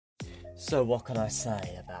So what can I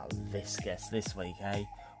say about this guest this week, eh?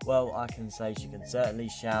 Well, I can say she can certainly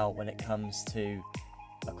shout when it comes to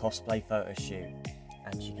a cosplay photo shoot,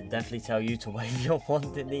 and she can definitely tell you to wave your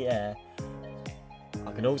wand in the air.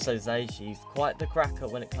 I can also say she's quite the cracker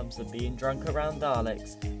when it comes to being drunk around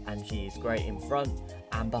Daleks, and she is great in front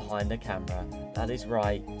and behind the camera. That is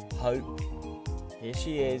right, Hope. Here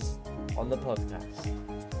she is on the podcast.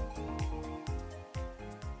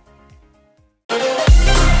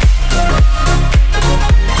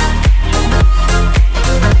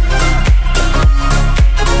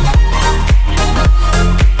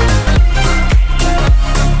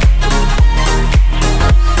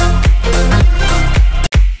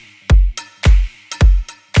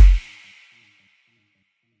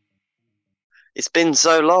 It's been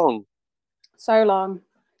so long. So long.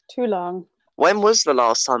 Too long. When was the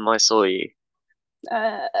last time I saw you?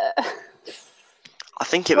 Uh, I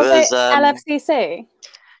think it was was LFCC?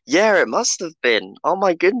 Yeah, it must have been. Oh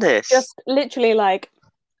my goodness. Just literally like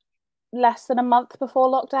less than a month before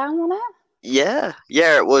lockdown, wasn't it?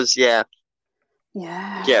 Yeah, it was, yeah.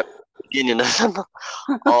 Yeah. Yeah. Beginning of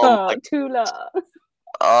Oh too long.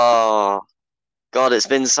 Oh God, it's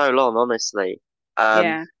been so long, honestly.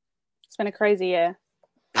 Yeah. It's been a crazy year.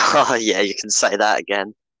 Oh yeah, you can say that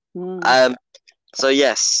again. So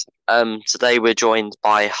yes, today we're joined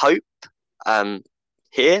by Hope,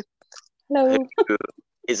 here. Hello. Who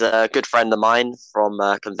is a good friend of mine from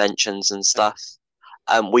conventions and stuff.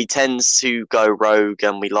 We tend to go rogue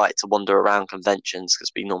and we like to wander around conventions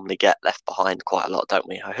because we normally get left behind quite a lot, don't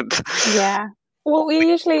we, Hope? Yeah. Well, we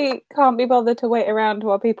usually can't be bothered to wait around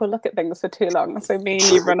while people look at things for too long, so me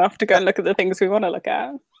and you run off to go and look at the things we want to look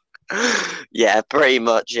at. Yeah, pretty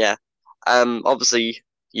much, yeah. Obviously,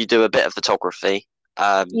 you do a bit of photography.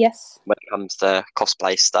 Yes. When it comes to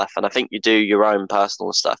cosplay stuff, and I think you do your own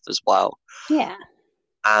personal stuff as well. Yeah.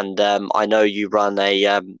 And I know you run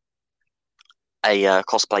a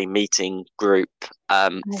cosplay meeting group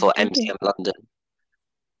for MCM London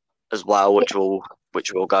as well, which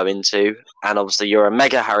we'll go into. And obviously, you're a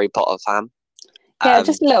mega Harry Potter fan. Yeah,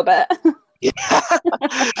 just a little bit.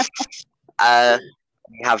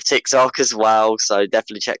 You have TikTok as well, so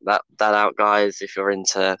definitely check that out, guys, if you're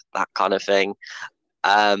into that kind of thing.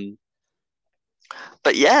 But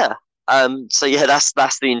yeah, so yeah, that's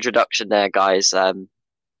the introduction there, guys. So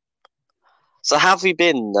how have you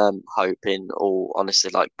been, Hope, in all honesty?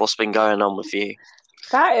 Like, what's been going on with you?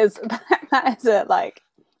 That is a like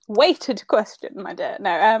weighted question, my dear.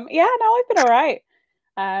 No, I've been all right.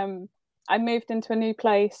 I moved into a new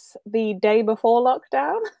place the day before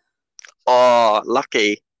lockdown. Oh,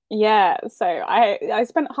 lucky. Yeah, so I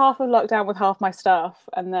spent half of lockdown with half my stuff,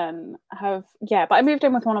 and then but I moved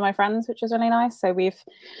in with one of my friends, which is really nice. So we've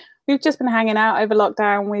just been hanging out over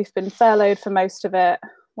lockdown. We've been furloughed for most of it.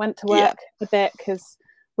 Went to work a bit because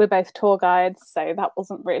we're both tour guides, so that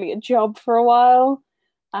wasn't really a job for a while.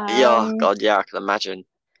 Yeah, God, yeah, I can imagine.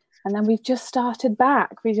 And then we've just started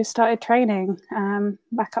back. We just started training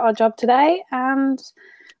back at our job today, and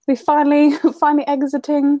we finally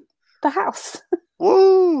exiting the house.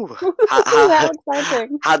 Woo! How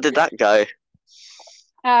exciting! How did that go?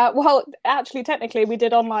 Well, actually, technically, we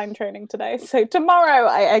did online training today. So tomorrow,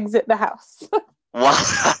 I exit the house.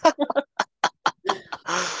 What?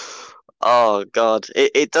 Oh God,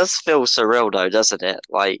 it does feel surreal though, doesn't it?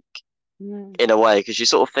 Like, in a way, because you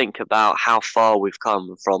sort of think about how far we've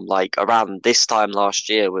come from, like, around this time last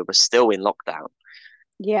year, we were still in lockdown.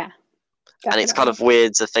 Yeah. Definitely. And it's kind of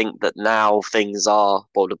weird to think that now things are,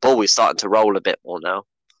 well, the ball is starting to roll a bit more now.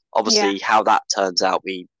 Obviously, how that turns out,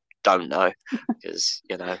 we don't know, because,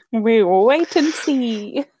 we will wait and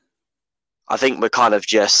see. I think we're kind of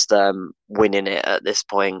just winning it at this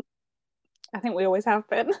point. I think we always have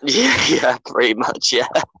been. Yeah, pretty much, yeah.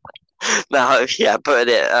 No, yeah,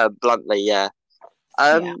 putting it bluntly, yeah.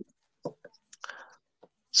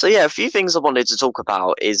 So yeah, a few things I wanted to talk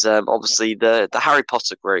about is obviously the Harry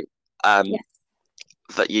Potter group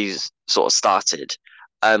that you sort of started,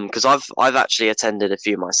 because I've actually attended a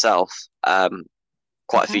few myself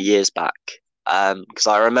quite a few years back, because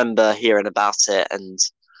I remember hearing about it, and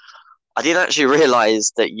I didn't actually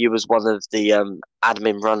realise that you was one of the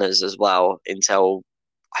admin runners as well until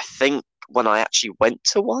I think when I actually went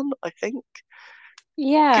to one, I think.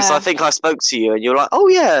 Yeah. Because I think I spoke to you and you're like, oh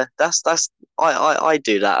yeah, that's I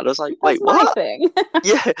do that. And I was like, wait, that's my what? thing.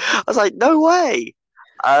 Yeah. I was like, no way.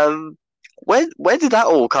 Where did that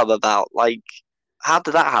all come about? Like, how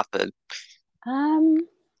did that happen?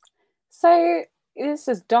 So this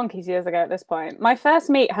is donkey's years ago at this point. My first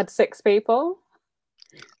meet had 6 people.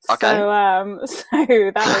 Okay. So that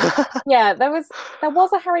was yeah. There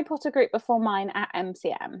was a Harry Potter group before mine at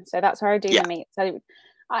MCM, so that's where I do Yeah. the meet. So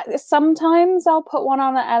sometimes I'll put one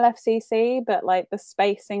on at LFCC, but like the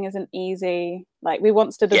spacing isn't easy. Like we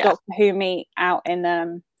once did a Doctor Who meet out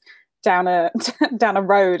in down a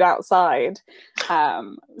road outside. I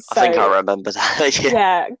think I remember that.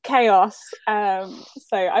 Yeah, chaos.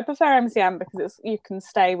 So I prefer MCM because you can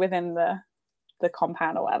stay within the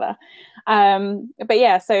compound or whatever. But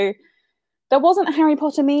yeah, so there wasn't a Harry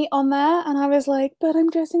Potter meet on there, and I was like, but I'm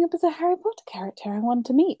dressing up as a Harry Potter character I want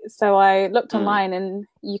to meet. So I looked online, and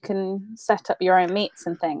you can set up your own meets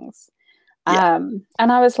and things. And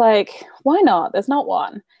I was like, why not? There's not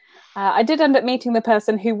one. I did end up meeting the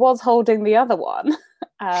person who was holding the other one.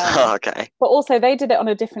 Okay. But also they did it on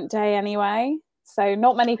a different day anyway. So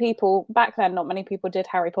not many people did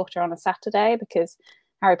Harry Potter on a Saturday because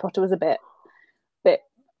Harry Potter was a bit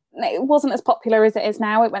it wasn't as popular as it is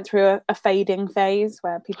now. It went through a fading phase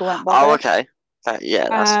where people weren't bothered. Oh, okay. Yeah,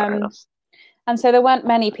 that's fair enough. And so there weren't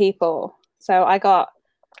many people. So I got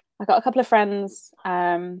a couple of friends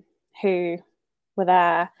who were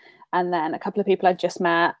there, and then a couple of people I'd just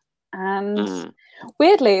met. And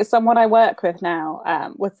weirdly, someone I work with now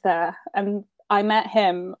was there, and I met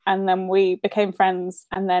him, and then we became friends,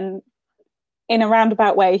 and then in a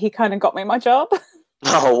roundabout way he kind of got me my job.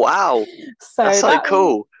 Oh wow, so that's so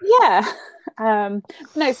cool. Yeah.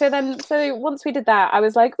 So once we did that, I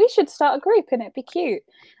was like, we should start a group and it'd be cute.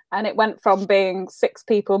 And it went from being 6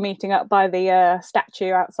 people meeting up by the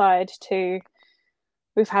statue outside to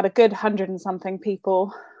we've had a good 100 and something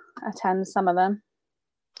people attend some of them.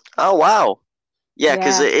 Oh wow, yeah,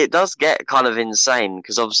 because it does get kind of insane.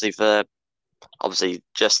 Because obviously,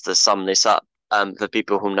 just to sum this up, for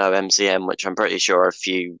people who know MCM, which I'm pretty sure a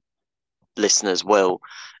few listeners will,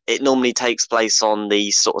 it normally takes place on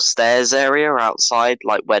the sort of stairs area outside,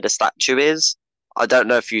 like where the statue is. I don't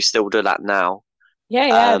know if you still do that now.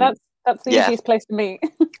 Yeah, that's the easiest place to meet.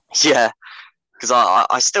 Yeah. Because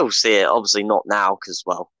I still see it, obviously not now because,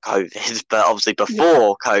 well, COVID, but obviously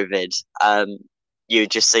before COVID, you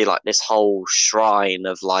just see like this whole shrine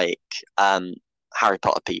of like Harry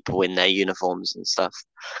Potter people in their uniforms and stuff.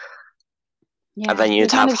 Yeah, and then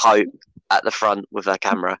you'd have Hope at the front with her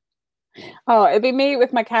camera. Oh, it'd be me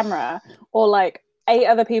with my camera, or like 8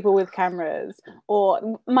 other people with cameras.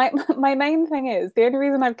 Or my main thing is, the only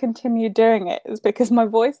reason I've continued doing it is because my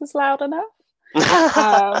voice is loud enough.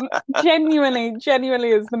 Genuinely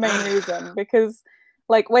is the main reason, because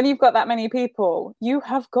like when you've got that many people, you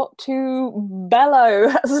have got to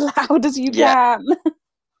bellow as loud as you can.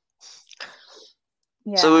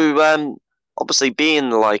 So obviously being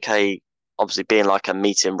like a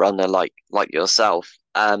meeting runner like yourself,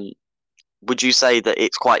 would you say that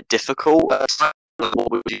it's quite difficult?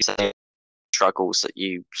 What would you say struggles that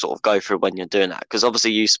you sort of go through when you're doing that? Because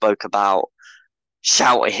obviously you spoke about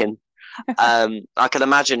shouting. I can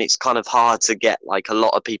imagine it's kind of hard to get like a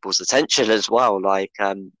lot of people's attention as well. Like,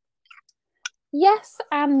 yes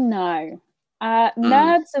and no.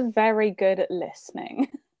 Nerds are very good at listening.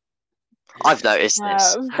 I've noticed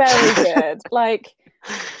this. Very good. Like,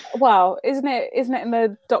 well, isn't it in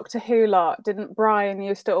the Doctor Who lot? Didn't Brian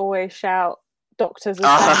used to always shout "Doctors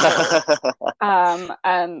Assemble"?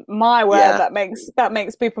 And my word, that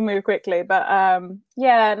makes people move quickly. But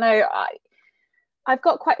I've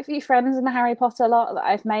got quite a few friends in the Harry Potter lot that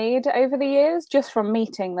I've made over the years just from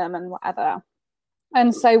meeting them and whatever.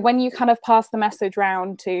 And so when you kind of pass the message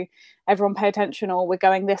round to everyone, pay attention, or we're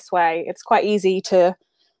going this way, it's quite easy to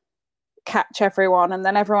catch everyone, and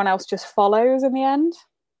then everyone else just follows in the end.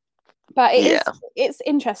 But it's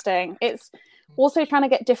interesting. It's also trying to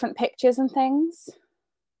get different pictures and things.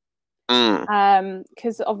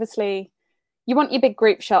 Because obviously you want your big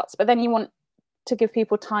group shots, but then you want to give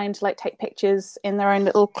people time to like take pictures in their own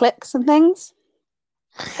little cliques and things.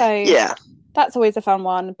 So that's always a fun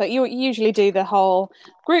one. But you usually do the whole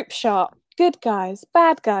group shot, good guys,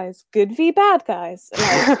 bad guys, good v bad guys,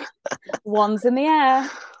 like ones in the air.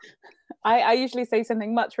 I usually say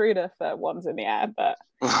something much ruder for ones in the air, but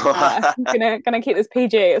I'm gonna keep this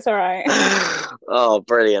PG. It's all right. Oh,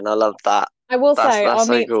 brilliant! I love that. I will say our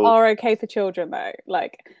meets are okay for children though.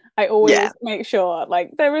 Like I always make sure,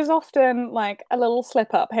 like there is often like a little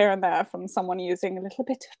slip up here and there from someone using a little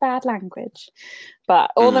bit of bad language,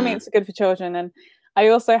 but all the meets are good for children. And I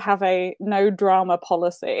also have a no drama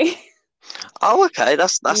policy. Oh, okay,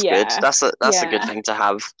 that's good. That's a good thing to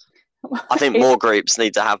have. I think more groups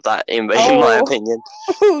need to have that in my opinion.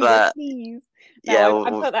 But Yeah, I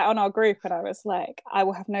put that on our group, and I was like, I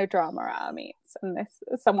will have no drama at our meets. And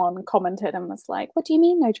someone commented and was like, "What do you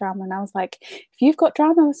mean no drama?" And I was like, "If you've got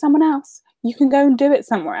drama with someone else, you can go and do it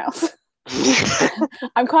somewhere else."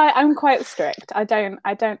 I'm quite strict. I don't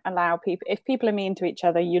allow people. If people are mean to each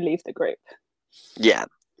other, you leave the group. Yeah.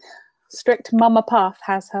 Strict Mama Puff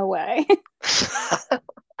has her way.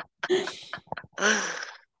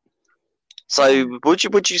 So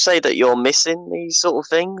would you say that you're missing these sort of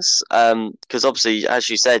things? Because obviously, as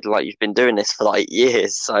you said, like you've been doing this for like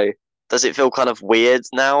years. So does it feel kind of weird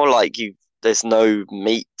now? Like there's no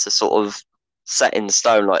meat to sort of set in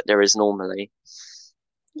stone like there is normally.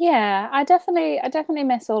 Yeah, I definitely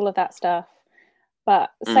miss all of that stuff.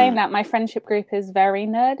 But saying that, my friendship group is very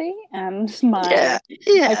nerdy, and my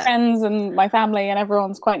friends and my family and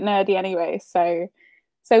everyone's quite nerdy anyway. So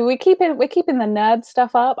we're keeping the nerd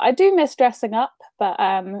stuff up. I do miss dressing up, but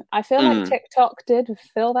I feel like TikTok did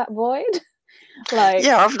fill that void. Like,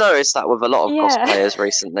 yeah, I've noticed that with a lot of cosplayers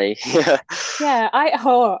recently. Yeah, I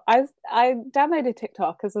downloaded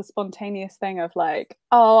TikTok as a spontaneous thing of like,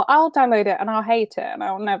 oh, I'll download it and I'll hate it and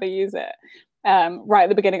I'll never use it. Right at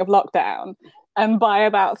the beginning of lockdown. And by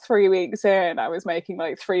about 3 weeks in, I was making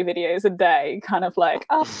like 3 videos a day, kind of like,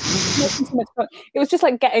 oh, it was just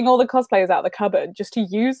like getting all the cosplayers out of the cupboard just to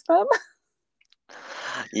use them.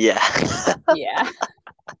 Yeah. Yeah,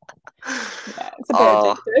 it's a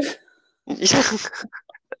bit addictive.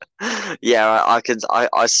 Yeah,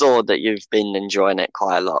 I saw that you've been enjoying it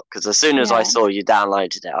quite a lot, because as soon as I saw you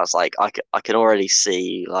downloaded it, I was like, I can already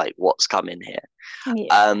see like what's coming here.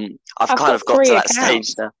 Yeah. I've kind of got to that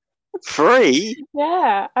stage now. 3?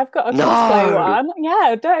 Yeah, I've got a cosplay one.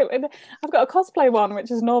 Yeah, I've got a cosplay one, which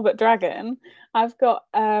is Norbert Dragon. I've got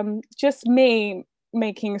just me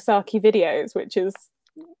making Saki videos, which is,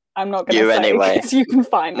 I'm not going to say anyway, because you can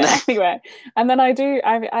find it anyway. And then I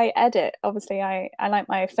edit. Obviously, I like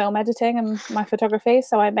my film editing and my photography,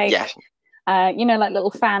 so I make like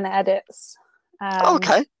little fan edits.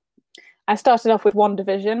 Okay. I started off with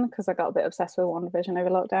WandaVision because I got a bit obsessed with WandaVision over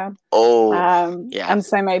lockdown. And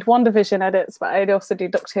so I made WandaVision edits, but I'd also do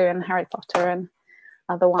Doctor Who and Harry Potter and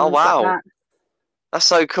other ones. Oh wow, like that. That's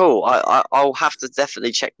so cool. I'll have to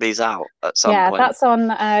definitely check these out at some point. Yeah, that's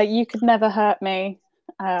on You Could Never Hurt Me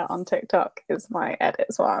on TikTok is my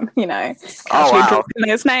edits one. You know,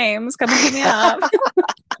 his names, come and hit me up.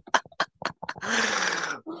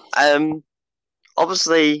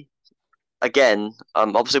 Obviously. Again,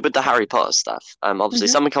 obviously with the Harry Potter stuff, obviously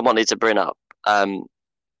something I wanted to bring up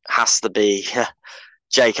has to be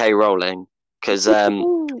J.K. Rowling, because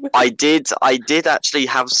I did actually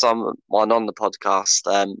have someone on the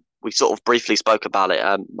podcast. We sort of briefly spoke about it.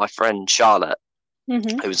 My friend Charlotte, who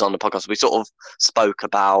was on the podcast, we sort of spoke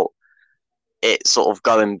about it sort of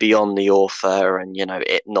going beyond the author and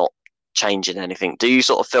it not changing anything. Do you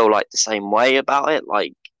sort of feel like the same way about it?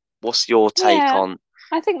 Like, what's your take on?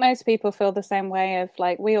 I think most people feel the same way of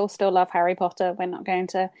like, we all still love Harry Potter. We're not going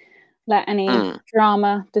to let any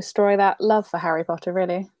drama destroy that love for Harry Potter,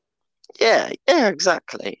 really. Yeah,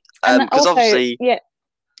 exactly. Because obviously,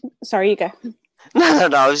 sorry, you go. No.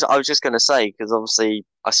 I was just going to say, because obviously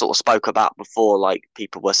I sort of spoke about before, like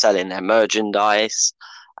people were selling their merchandise,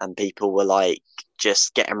 and people were like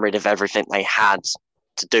just getting rid of everything they had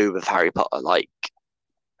to do with Harry Potter. Like,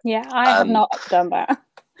 yeah, I have not done that.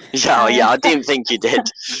 Yeah, I didn't think you did.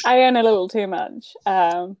 I own a little too much.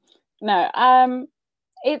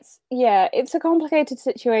 It's a complicated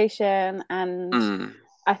situation, and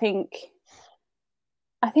I think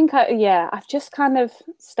I've just kind of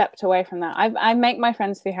stepped away from that. I make my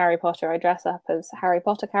friends through Harry Potter. I dress up as Harry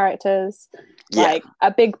Potter characters. Yeah. Like, a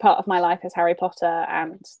big part of my life is Harry Potter,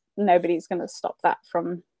 and nobody's going to stop that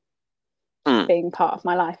from being part of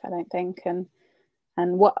my life, I don't think.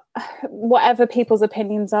 And whatever people's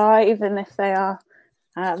opinions are, even if they are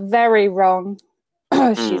very wrong.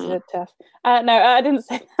 She's a tough. No, I didn't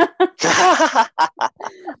say that.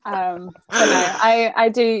 But no, I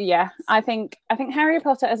do. Yeah, I think Harry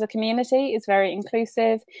Potter as a community is very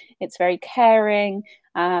inclusive. It's very caring.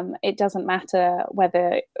 It doesn't matter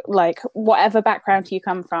whether, like, whatever background you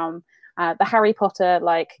come from. The Harry Potter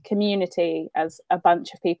community, as a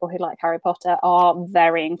bunch of people who like Harry Potter, are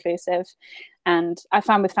very inclusive. And I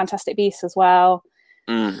found with Fantastic Beasts as well,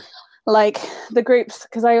 like the groups,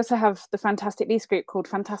 because I also have the Fantastic Beasts group called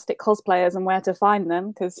Fantastic Cosplayers and Where to Find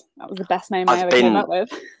Them, because that was the best name I ever came up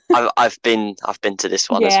with. I've been to this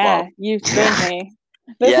one as well. Yeah, you've been me.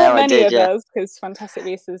 There's not many of us, because Fantastic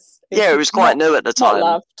Beasts is it was quite new at the time.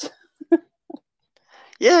 Not loved.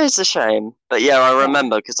 Yeah, it's a shame, but I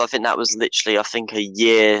remember, because I think that was literally, a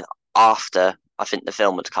year after I think the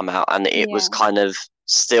film had come out, and it was kind of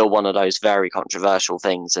still one of those very controversial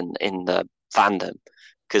things in the fandom,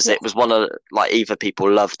 because it was one of, like, either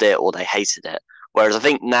people loved it or they hated it. Whereas I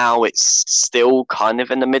think now it's still kind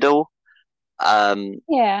of in the middle.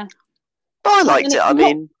 Yeah. But I liked it. I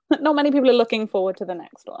mean, not many people are looking forward to the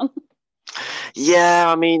next one. yeah,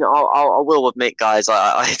 I mean, I will admit, guys,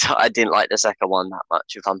 I didn't like the second one that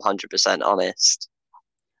much, if I'm 100% honest.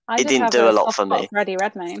 It didn't do a lot for me. Eddie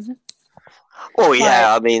Redmayne. Well,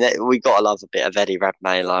 yeah, I mean, we gotta love a bit of Eddie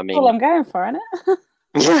Redmayne. I mean, all I'm going for, isn't it?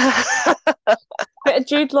 Yeah. Bit of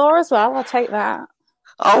Jude Law as well. I'll take that.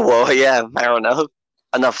 Oh well, yeah, fair enough.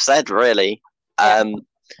 Enough said, really. Yeah.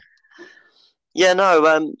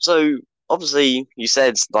 So obviously you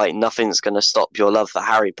said, like, nothing's gonna stop your love for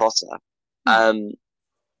Harry Potter.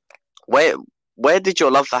 Where did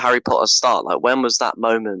your love for Harry Potter start? Like, when was that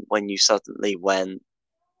moment when you suddenly went,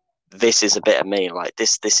 this is a bit of me, like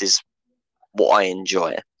this is what I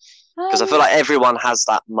enjoy? Because I feel like everyone has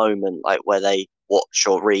that moment, like, where they watch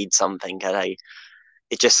or read something and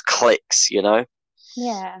it just clicks, you know?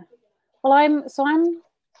 Yeah. Well, I'm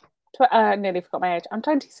nearly forgot my age. I'm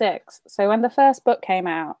 26. So when the first book came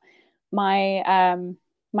out, my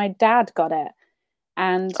dad got it,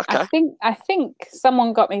 and okay. I think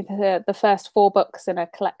someone got me the first 4 books in a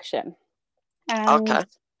collection. And okay.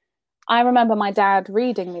 I remember my dad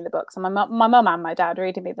reading me the books, and my mum and my dad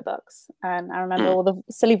reading me the books, and I remember all the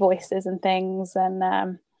silly voices and things,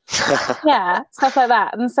 and yeah, stuff like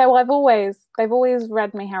that. And so they've always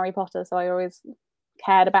read me Harry Potter, so I always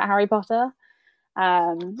cared about Harry Potter.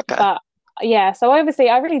 But yeah, so obviously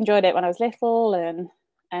I really enjoyed it when I was little,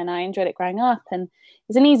 and I enjoyed it growing up, and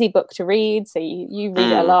it's an easy book to read, so you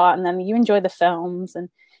read it a lot, and then you enjoy the films, and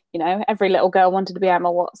you know, every little girl wanted to be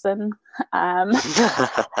Emma Watson.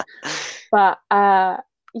 But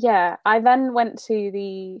yeah, I then went to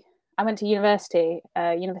university,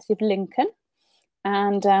 University of Lincoln,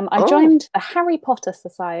 and I joined the Harry Potter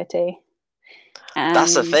Society. And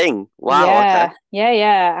that's a thing. Wow. Yeah, okay.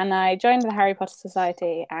 Yeah. And I joined the Harry Potter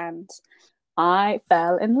Society, and I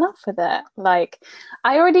fell in love with it. Like,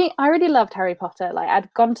 I already loved Harry Potter. Like,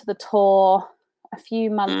 I'd gone to the tour a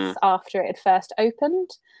few months after it had first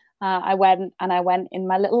opened. I went in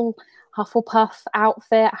my little Hufflepuff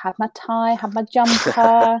outfit. I had my tie, had my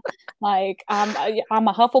jumper. Like, I'm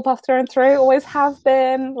a Hufflepuff through and through. Always have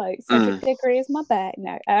been. Like, Cedric Diggory is my bet.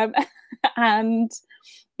 No, and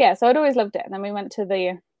yeah, so I'd always loved it. And then we went to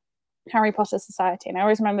the Harry Potter Society, and I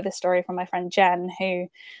always remember this story from my friend Jen, who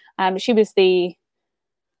she was the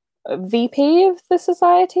VP of the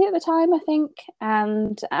society at the time, I think,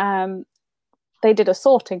 and they did a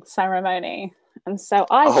sorting ceremony. And so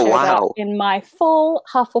I showed up in my full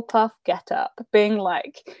Hufflepuff getup, being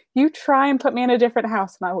like, you try and put me in a different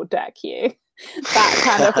house and I will deck you. That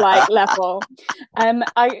kind of like level.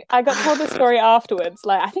 I got told this story afterwards.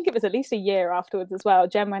 Like, I think it was at least a year afterwards as well.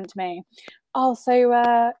 Jen went to me, oh, so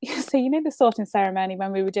you know, the sorting ceremony,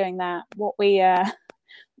 when we were doing that, what the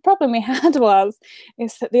problem we had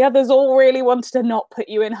is that the others all really wanted to not put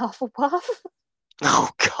you in Hufflepuff.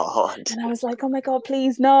 Oh God. And I was like, oh my God,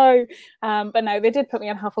 please no. But no, they did put me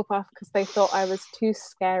in Hufflepuff because they thought I was too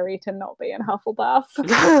scary to not be in Hufflepuff.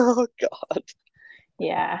 Oh God.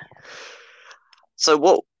 Yeah. So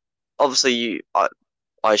what, obviously I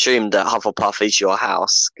assume that Hufflepuff is your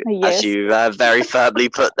house, as you very firmly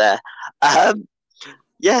put there.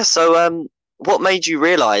 Yeah, so what made you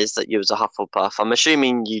realise that you was a Hufflepuff? I'm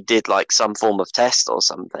assuming you did like some form of test or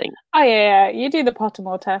something. Oh yeah, you do the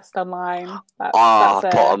Pottermore test online. That's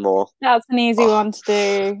Pottermore. That's an easy one to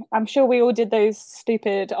do. I'm sure we all did those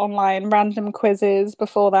stupid online random quizzes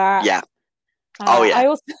before that. Yeah. Oh yeah. I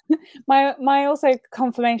also my also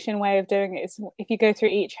confirmation way of doing it is if you go through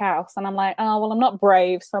each house, and I'm like, oh well, I'm not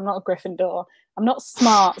brave, so I'm not a Gryffindor. I'm not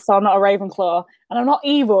smart, so I'm not a Ravenclaw, and I'm not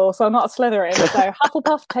evil, so I'm not a Slytherin. So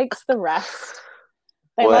Hufflepuff takes the rest.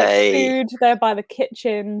 They like food. They're by the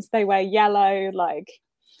kitchens. They wear yellow. Like,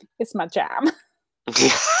 it's my jam.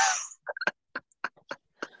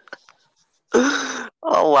 Oh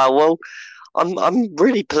wow. Well, I'm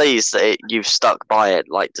really pleased that you've stuck by it,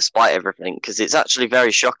 like, despite everything, because it's actually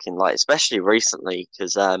very shocking, like, especially recently,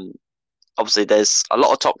 because obviously there's a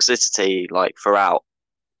lot of toxicity, like, throughout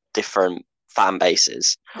different fan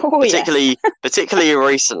bases. Particularly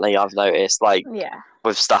recently, I've noticed, like,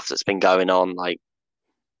 with stuff that's been going on, like,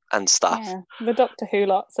 and stuff. Yeah, the Doctor Who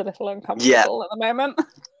lot's a little uncomfortable at the moment.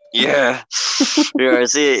 Yeah,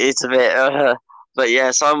 it's a bit. But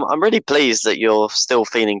yeah, so I'm really pleased that you're still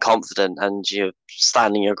feeling confident and you're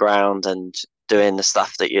standing your ground and doing the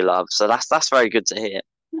stuff that you love. So that's very good to hear.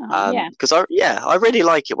 Because I really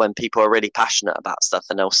like it when people are really passionate about stuff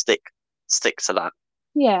and they'll stick to that.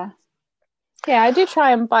 Yeah. Yeah, I do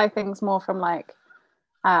try and buy things more from like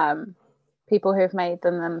people who've made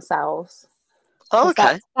them themselves. Oh,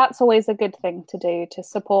 okay. That's always a good thing to do, to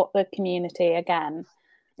support the community again.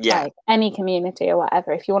 Yeah. Like any community or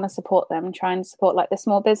whatever, if you want to support them, try and support like the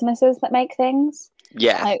small businesses that make things.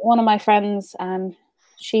 Yeah. Like one of my friends,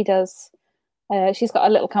 she does. She's got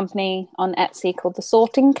a little company on Etsy called The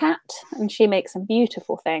Sorting Cat, and she makes some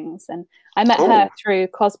beautiful things. And I met her through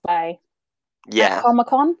cosplay at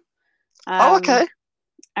Comic-Con. Oh, okay.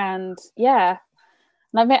 And yeah,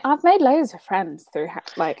 and I've made loads of friends through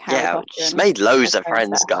like Harry Potter. She's made loads of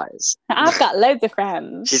friends, guys. I've got loads of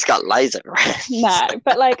friends. She's got loads of friends. No,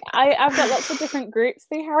 but like I've got lots of different groups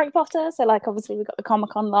through Harry Potter. So like obviously we've got the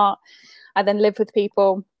Comic-Con lot. I then live with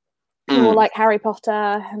people who all like Harry Potter,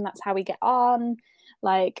 and that's how we get on.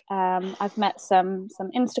 Like I've met some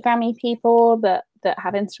Instagram-y people that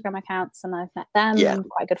have Instagram accounts, and I've met them and I'm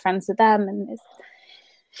quite good friends with them, and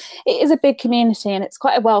it is a big community, and it's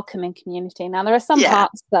quite a welcoming community. Now there are some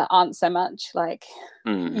parts that aren't so much. Like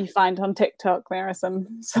you find on TikTok, there are some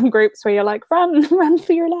groups where you're like, run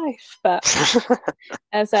for your life. But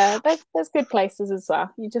there's good places as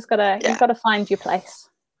well. You just you've gotta find your place.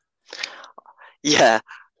 Yeah.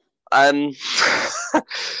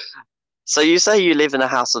 So you say you live in a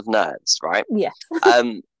house of nerds, right? Yes.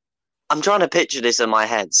 I'm trying to picture this in my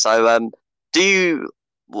head. So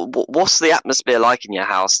what's the atmosphere like in your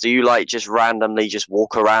house? Do you like just randomly just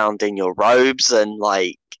walk around in your robes and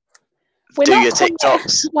like do your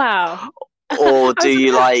TikToks? Wow. Or do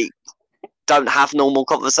you like don't have normal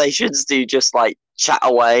conversations? Do you just like chat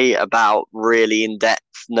away about really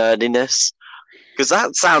in-depth nerdiness? Because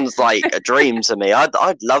that sounds like a dream to me.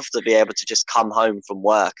 I'd love to be able to just come home from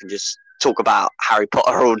work and just talk about Harry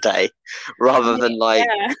Potter all day, rather than like,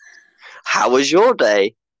 how was your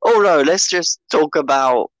day? Oh no, let's just talk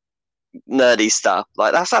about nerdy stuff.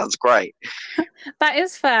 Like that sounds great. That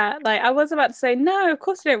is fair. Like I was about to say, no, of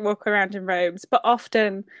course I don't walk around in robes, but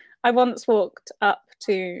often I once walked up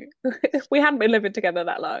to we hadn't been living together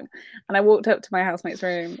that long, and I walked up to my housemate's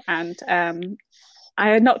room, and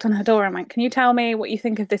I knocked on her door and went, "Can you tell me what you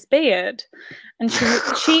think of this beard?" And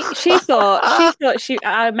she thought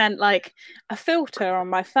I meant like a filter on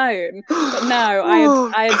my phone, but no,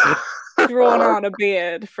 I had drawn on a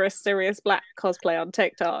beard for a Sirius Black cosplay on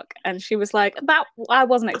TikTok, and she was like, "That I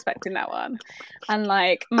wasn't expecting that one." And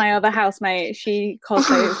like my other housemate, she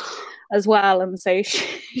cosplays as well, and so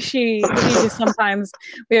she just sometimes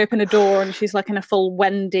we open a door and she's like in a full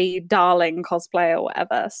Wendy Darling cosplay or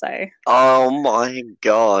whatever. So oh my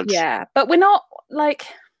god, yeah, but we're not like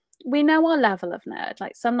we know our level of nerd.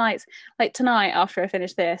 Like some nights, like tonight after I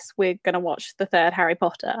finish this, we're gonna watch the third Harry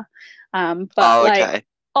Potter. But like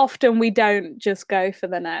often we don't just go for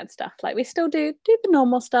the nerd stuff. Like we still do the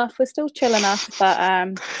normal stuff. We're still chill enough,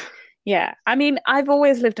 but yeah, I mean, I've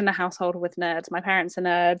always lived in a household with nerds. My parents are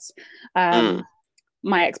nerds.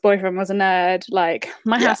 My ex-boyfriend was a nerd. Like,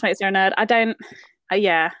 my housemates are a nerd. I don't,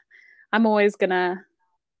 I'm always gonna,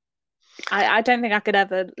 I don't think I could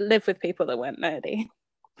ever live with people that weren't nerdy.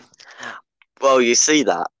 Well, you say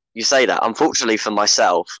that. Unfortunately for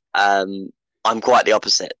myself, I'm quite the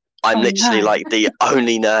opposite. I'm literally like the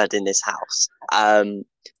only nerd in this house.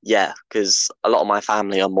 Yeah, because a lot of my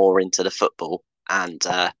family are more into the football, and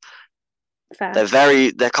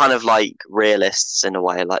they're kind of like realists in a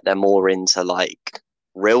way. Like they're more into like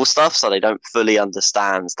real stuff, so they don't fully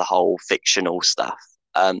understand the whole fictional stuff.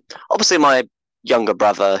 Obviously my younger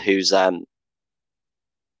brother, who's 8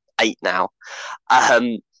 now,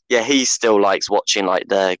 yeah, he still likes watching like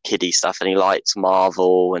the kiddie stuff, and he likes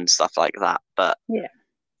Marvel and stuff like that. But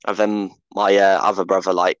and then my other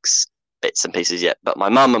brother likes bits and pieces yet. But my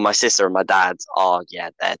mum and my sister and my dad are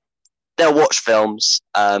they'll watch films,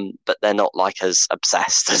 but they're not like as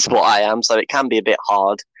obsessed as what I am. So it can be a bit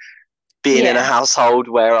hard being in a household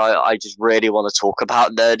where I just really want to talk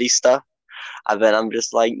about nerdy stuff. And then I'm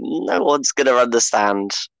just like, no one's going to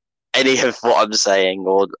understand any of what I'm saying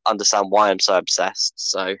or understand why I'm so obsessed.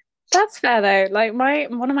 So that's fair though. Like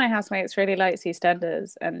one of my housemates really likes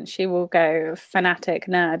EastEnders, and she will go fanatic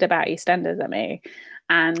nerd about EastEnders at me.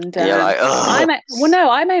 And you're like,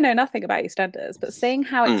 I may know nothing about EastEnders, but seeing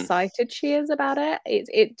how excited she is about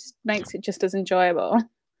it makes it just as enjoyable.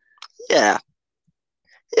 Yeah,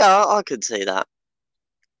 I could see that.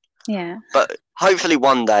 Yeah, but hopefully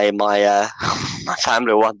one day my my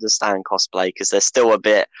family will understand cosplay, because they're still a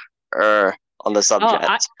bit on the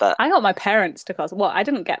subject. But I got my parents to cosplay. Well, I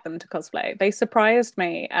didn't get them to cosplay. They surprised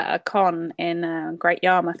me at a con in Great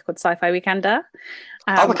Yarmouth called Sci-Fi Weekender.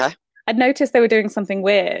 Okay. I'd noticed they were doing something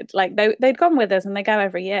weird. Like they'd gone with us, and they go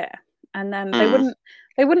every year, and then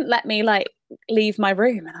they wouldn't let me like leave my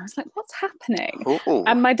room, and I was like, "What's happening?" Ooh.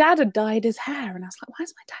 And my dad had dyed his hair, and I was like, "Why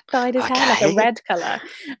has my dad dyed his hair like a red color?"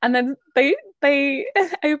 And then they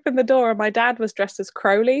opened the door, and my dad was dressed as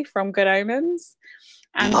Crowley from Good Omens,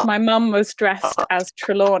 and my mum was dressed as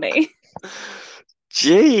Trelawney.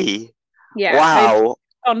 Gee. Yeah. Wow.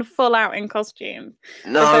 On full out in costume.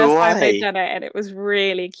 No the first way. time they'd done it, and it was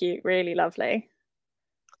really cute, really lovely.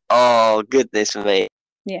 Oh, goodness me.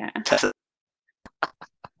 Yeah.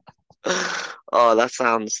 Oh, that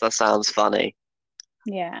sounds funny.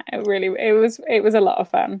 Yeah, it was a lot of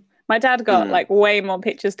fun. My dad got like way more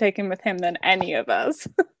pictures taken with him than any of us.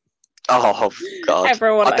 Oh God.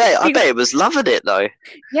 Everyone, I bet it was loving it though.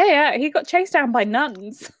 Yeah, he got chased down by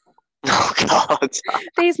nuns. Oh God.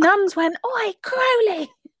 These nuns went, "Oi, Crowley!"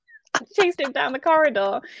 Chased him down the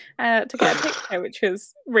corridor to get a picture, which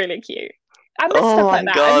was really cute. I miss stuff like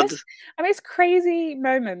that. God. I miss crazy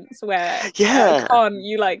moments where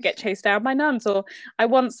you like get chased down by nuns. Or I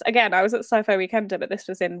was at Sci-Fi Weekender, but this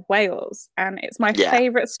was in Wales, and it's my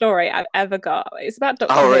favourite story I've ever got. It's about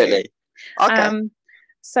Doctor Who. Oh, really? Okay.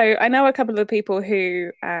 So I know a couple of people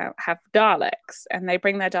who have Daleks, and they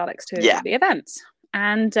bring their Daleks to the events.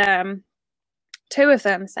 And two of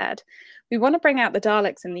them said, "We want to bring out the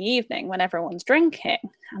Daleks in the evening when everyone's drinking."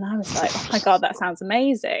 And I was like, "Oh my God, that sounds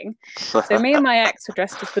amazing." So me and my ex were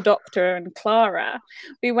dressed as the Doctor and Clara.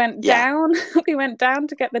 We went down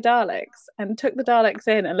to get the Daleks and took the Daleks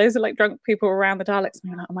in, and loads of like drunk people were around the Daleks, and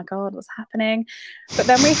we were like, "Oh my God, what's happening?" But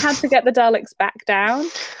then we had to get the Daleks back down,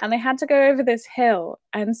 and they had to go over this hill.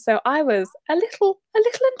 And so I was a little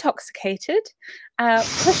intoxicated,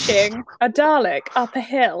 pushing a Dalek up a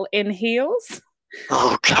hill in heels.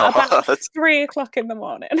 Oh God! About 3 o'clock in the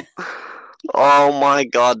morning. Oh my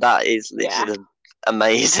God, that is literally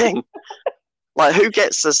amazing. Like, who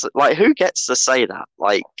gets to say that?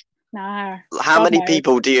 Like, no. How many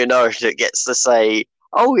people do you know that gets to say,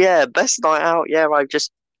 "Oh yeah, best night out. Yeah, I've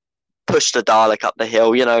just pushed a Dalek up the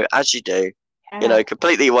hill." You know, as you do. You know,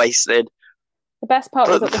 completely wasted. The best part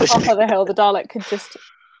was at the top of the hill, the Dalek could just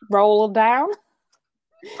roll down.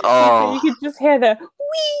 Oh. So you could just hear the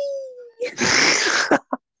whee.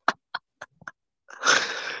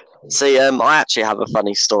 See, I actually have a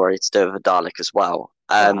funny story to do with a Dalek as well.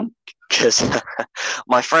 Because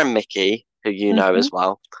my friend Mickey, who you know as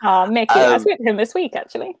well. Oh, Mickey, I was with him this week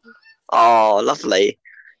actually. Oh, lovely.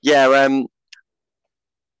 Yeah.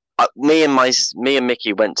 Me and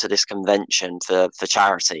Mickey went to this convention for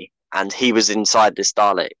charity, and he was inside this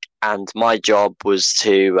Dalek, and my job was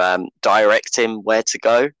to direct him where to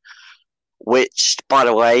go. Which, by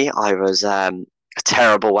the way, I was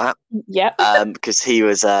terrible at. Yep. Because he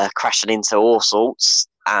was crashing into all sorts,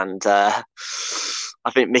 and I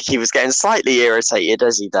think Mickey was getting slightly irritated,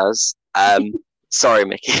 as he does. Sorry,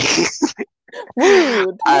 Mickey.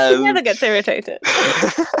 Rude. Mickey never gets irritated.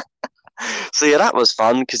 So yeah, that was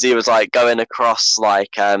fun because he was like going across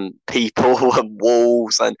like people and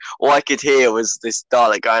walls, and all I could hear was this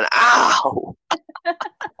Dalek going, "Ow!"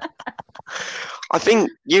 I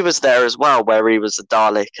think you was there as well, where he was a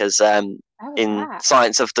Dalek as in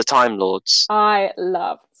Science of the Time Lords. I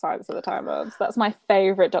love Science of the Time Lords. That's my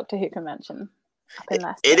favourite Doctor Who convention.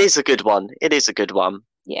 It is a good one. It is a good one.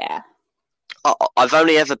 Yeah. I've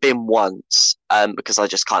only ever been once, because I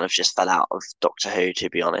just kind of fell out of Doctor Who, to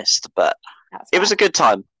be honest. But it was a good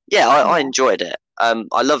time. Yeah, I enjoyed it.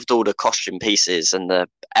 I loved all the costume pieces and the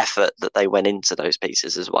effort that they went into those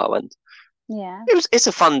pieces as well. And yeah, it's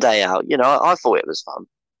a fun day out. You know, I thought it was fun.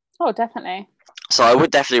 Oh, definitely. So I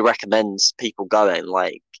would definitely recommend people going.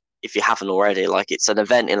 Like, if you haven't already, like it's an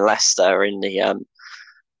event in Leicester in the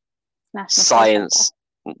National Science.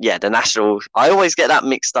 Yeah, the National. I always get that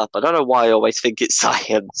mixed up. I don't know why I always think it's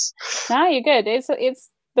Science. No, you're good. It's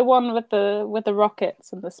the one with the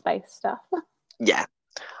rockets and the space stuff. Yeah,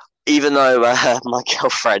 even though my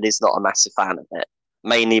girlfriend is not a massive fan of it,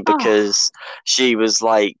 mainly because she was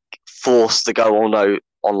like forced to go on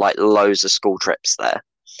like loads of school trips there,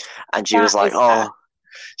 and she was like,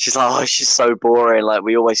 she's so boring. Like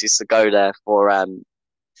we always used to go there for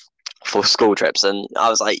school trips, and I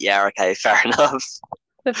was like, yeah, okay, fair enough.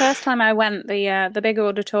 The first time I went, the big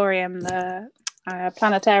auditorium, the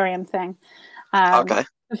planetarium thing. Okay.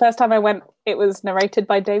 The first time I went, it was narrated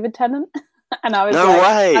by David Tennant, and I was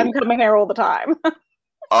way. I'm coming here all the time.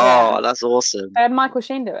 That's awesome. They had Michael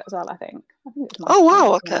Sheen do it as well, I think. Oh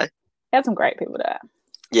wow, okay. They had some great people do it.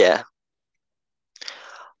 Yeah.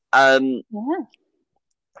 Yeah.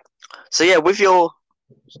 So yeah, with your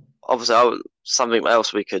obviously something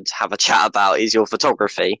else we could have a chat about is your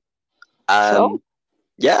photography. Sure.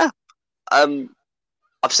 Yeah. I've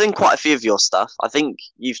seen quite a few of your stuff. I think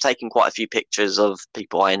you've taken quite a few pictures of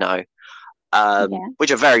people I know.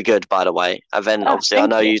 which are very good, by the way. And then obviously I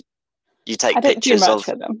know you take I don't pictures do much of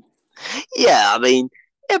for them. Yeah, I mean,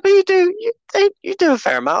 yeah, but you do a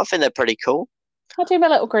fair amount. I think they're pretty cool. I do my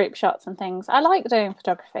little group shots and things. I like doing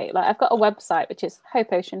photography. Like I've got a website which is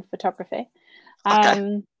Hope Ocean Photography.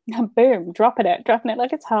 Okay. Boom, dropping it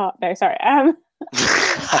like it's hot. No, sorry.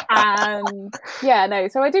 And yeah, no.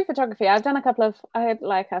 So I do photography. I've done a couple of. I've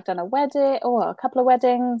done a wedding or a couple of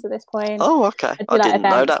weddings at this point. Oh, okay. I do I didn't know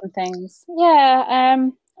events that. and things. Yeah.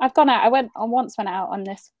 I've gone out. I once went out on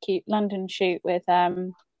this cute London shoot with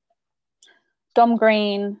Dom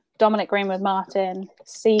Green, Dominic Green with Martin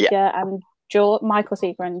Seeger and Michael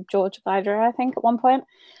Seeger and George Guidra, I think, at one point.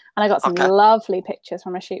 And I got some lovely pictures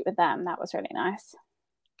from a shoot with them. That was really nice.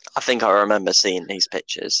 I think I remember seeing these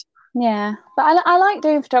pictures. Yeah, but I like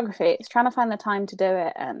doing photography. It's trying to find the time to do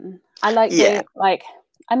it, and I like doing,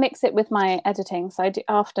 I mix it with my editing. So I do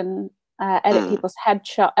often edit people's not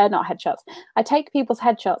headshots. I take people's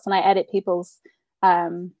headshots and I edit people's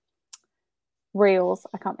reels.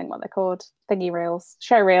 I can't think what they're called. Thingy reels,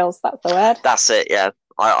 show reels. That's the word. That's it. Yeah,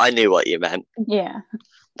 I knew what you meant. Yeah,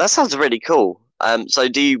 that sounds really cool. So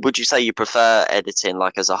would you say you prefer editing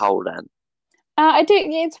like as a whole then? I do.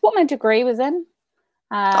 It's what my degree was in.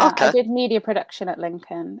 Okay. I did media production at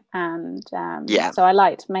Lincoln, and so I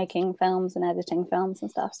liked making films and editing films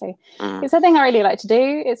and stuff. So it's a thing I really like to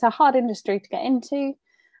do. It's a hard industry to get into.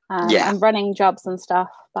 I'm running jobs and stuff,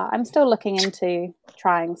 but I'm still looking into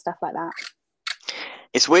trying stuff like that.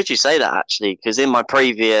 It's weird you say that, actually, because in my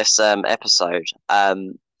previous episode, I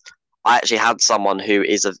actually had someone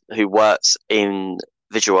who works in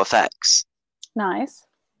visual effects. Nice.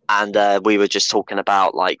 And we were just talking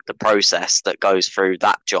about like the process that goes through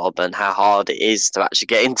that job and how hard it is to actually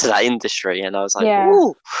get into that industry. And I was like,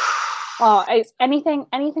 ooh. Oh, it's anything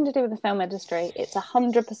to do with the film industry. It's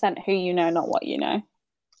 100% who you know, not what you know.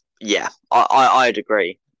 Yeah, I'd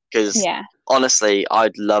agree. Because honestly,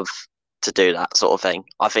 I'd love to do that sort of thing.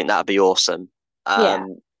 I think that'd be awesome. But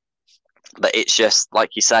it's just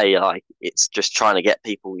like you say, like it's just trying to get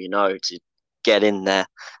people to get in there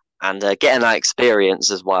and getting that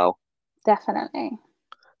experience as well. Definitely.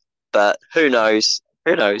 But who knows?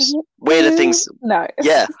 Weirder things. No.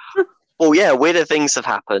 Yeah. Well, yeah, weirder things have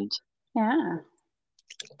happened.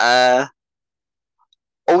 Yeah.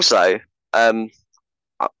 Also, I'm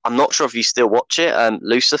not sure if you still watch it.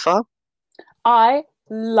 Lucifer. I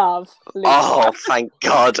love Lucifer. Oh, thank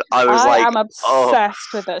God! I am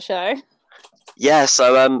obsessed with that show. Yeah.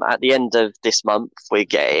 So at the end of this month, we're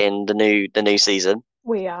getting the new season.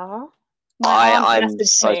 We are. I'm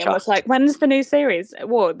so chuffed. And was like, when's the new series?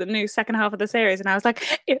 Well, the new second half of the series, and I was like,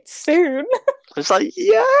 it's soon. It's like,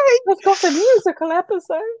 yay! We've got a musical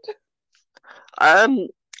episode.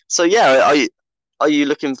 So yeah, are you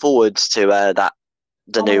looking forward to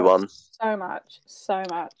the new one? So much.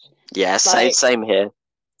 Yeah, same here.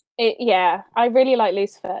 I really like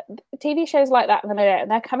Lucifer. TV shows like that, and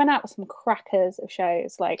they're coming out with some crackers of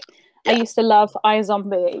shows. Like I used to love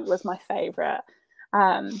iZombie, was my favorite.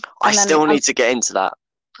 I still need to get into that.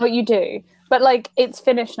 Oh, you do, but like it's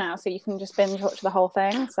finished now, so you can just binge watch the whole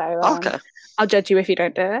thing. So okay, I'll judge you if you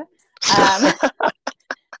don't do it.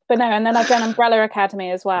 But no, and then I've done Umbrella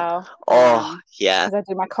Academy as well. Oh yeah, because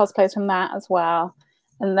I do my cosplays from that as well.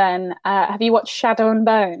 And then, have you watched Shadow and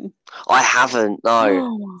Bone? I haven't.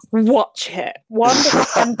 No. Watch it. One,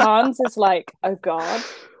 because Ken Barnes is like, oh god,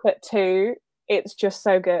 but two, it's just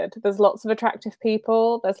so good. There's lots of attractive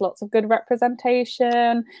people. There's lots of good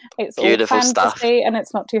representation. It's beautiful all fantasy, stuff, and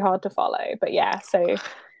it's not too hard to follow. But yeah, so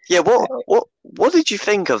yeah. What did you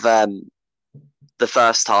think of the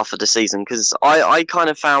first half of the season? Because I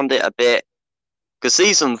kind of found it a bit. Because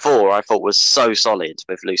season 4 I thought was so solid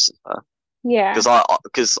with Lucifer. Yeah.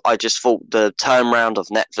 Because I just thought the turnaround of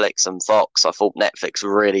Netflix and Fox, I thought Netflix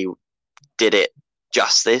really did it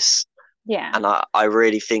justice. Yeah. And I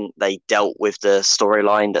really think they dealt with the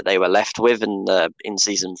storyline that they were left with in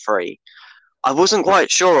season 3. I wasn't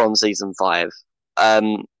quite sure on season 5.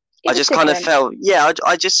 I just kind of felt,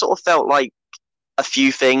 I just sort of felt like a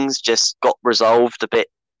few things just got resolved a bit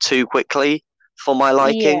too quickly for my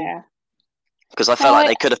liking. Yeah. Because I felt like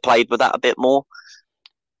they could have played with that a bit more.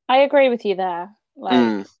 I agree with you there.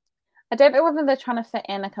 Like, I don't know whether they're trying to fit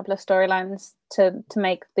in a couple of storylines to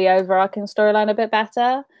make the overarching storyline a bit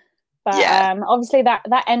better. But obviously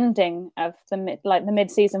that ending of the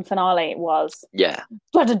mid-season finale was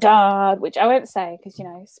which I won't say because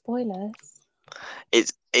spoilers.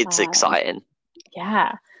 It's exciting.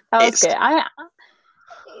 Yeah, that was good.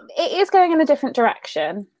 It is going in a different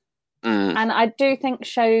direction, and I do think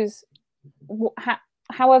shows.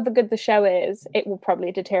 However good the show is, it will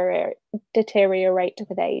probably deteriorate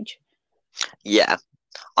with age. Yeah,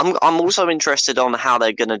 I'm also interested on how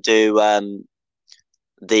they're going to do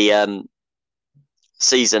the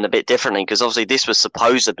season a bit differently, because obviously this was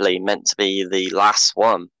supposedly meant to be the last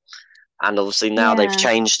one, and obviously now they've Yeah.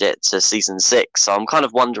 changed it to season 6. So I'm kind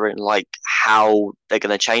of wondering like how they're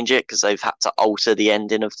going to change it, because they've had to alter the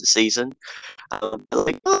ending of the season.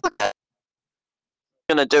 Like, oh, okay.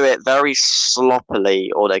 Going to do it very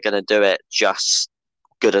sloppily, or they're going to do it just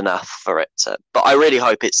good enough for it to. But I really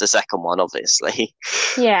hope it's the second one, obviously.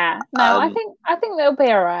 Yeah. No, I Um, think they'll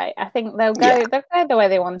be all right. I think they'll yeah, go the way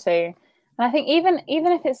they want to. And I think even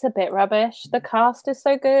if it's a bit rubbish, the cast is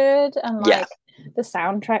so good and yeah, like the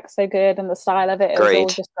soundtrack's so good and the style of it is all agreed.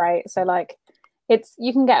 just great. So like it's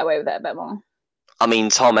you can get away with it a bit more. I mean,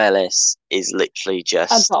 Tom Ellis is literally A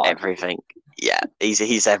just god. everything. Yeah,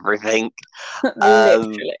 he's everything.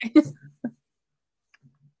 Literally.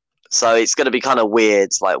 So it's going to be kind of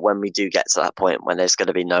weird, like when we do get to that point when there's going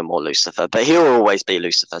to be no more Lucifer. But he'll always be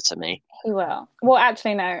Lucifer to me. He will. Well,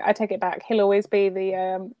 actually, no. I take it back. He'll always be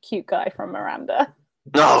the cute guy from Miranda.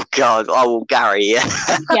 Oh God! Oh, Gary.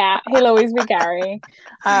 Yeah. Yeah, he'll always be Gary.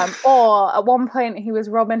 Or at one point, he was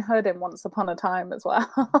Robin Hood in Once Upon a Time as well.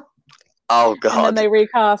 Oh And then God. they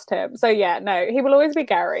recast him. So yeah, no, he will always be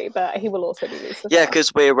Gary, but he will also be Lucifer. Yeah,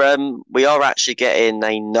 because we are actually getting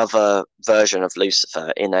another version of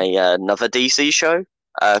Lucifer in another DC show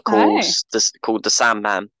called the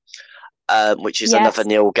Sandman, which is Yes. another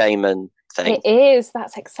Neil Gaiman thing. It is.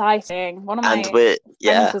 That's exciting. One of my And we're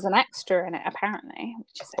friends was an extra in it, apparently.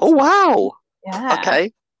 Which is Oh wow. yeah.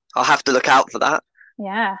 Okay, I'll have to look out for that.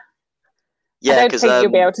 Yeah. Yeah, I don't because think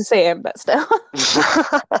you'll be able to see him, but still.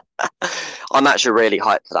 I'm actually really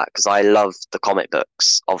hyped for that because I love the comic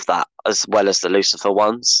books of that as well as the Lucifer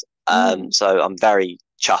ones. So I'm very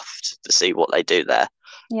chuffed to see what they do there.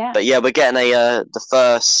 Yeah. But yeah, we're getting the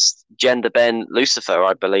first gender bend Lucifer,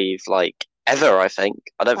 I believe, like ever. I think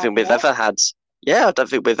I don't think we've ever had. Yeah, I don't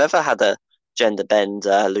think we've ever had a gender bend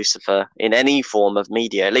Lucifer in any form of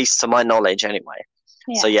media, at least to my knowledge, anyway.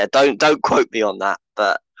 Yeah. So yeah, don't quote me on that,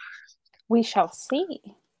 but we shall see.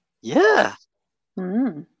 Yeah.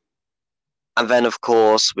 Mm. And then, of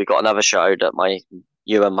course, we got another show that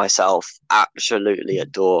you and myself absolutely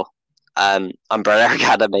adore, Umbrella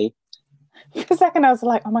Academy. For a second, I was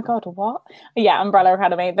like, "Oh my god, what?" Yeah, Umbrella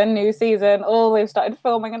Academy, the new season. Oh, they've started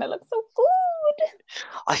filming, and it looks so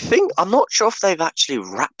good. I'm not sure if they've actually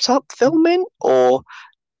wrapped up filming, or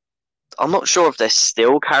I'm not sure if they're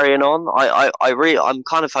still carrying on. I'm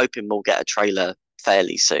kind of hoping we'll get a trailer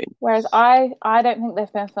fairly soon. Whereas I don't think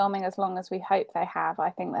they've been filming as long as we hope they have.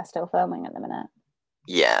 I think they're still filming at the minute.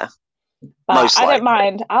 Yeah. But most I likely. don't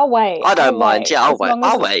mind. I'll wait. I don't mind. Yeah, I'll wait.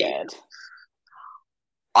 I'll wait. Good.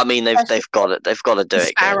 I mean, they've got it. They've got to do it.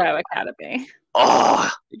 Sparrow Academy.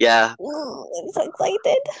 Oh yeah. I'm so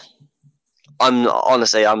excited.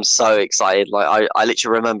 I'm so excited. Like I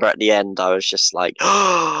literally remember at the end, I was just like,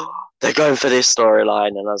 oh, they're going for this storyline,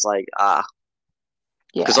 and I was like,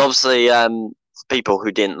 because obviously, people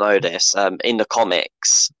who didn't know this, in the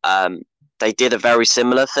comics, they did a very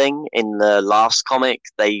similar thing in the last comic.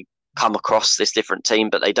 They come across this different team,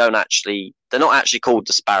 but they're not actually called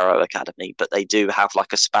the Sparrow Academy, but they do have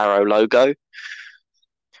like a Sparrow logo,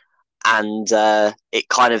 and it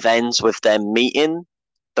kind of ends with them meeting,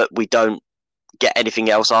 but we don't get anything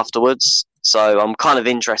else afterwards. So I'm kind of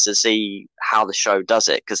interested to see how the show does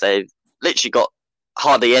it, because they've literally got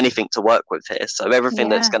hardly anything to work with here. So everything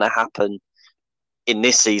that's going to happen in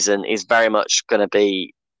this season is very much going to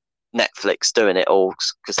be Netflix doing it all,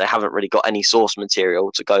 because they haven't really got any source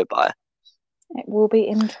material to go by. It will be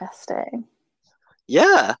interesting.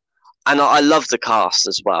 Yeah, and I love the cast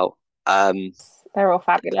as well. They're all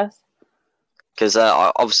fabulous. Because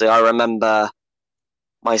obviously I remember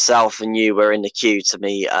myself and you were in the queue to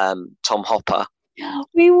meet Tom Hopper.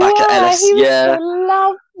 We were. Back at Ellis. He was so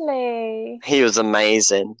lovely. He was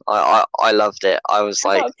amazing. I loved it. I was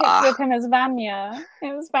like, got a picture of him as Vanya.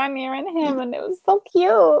 It was Vanya and him, and it was so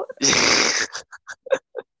cute.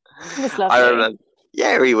 He was lovely. I remember.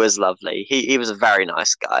 Yeah, he was lovely. He was a very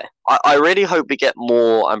nice guy. I really hope we get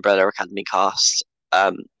more Umbrella Academy cast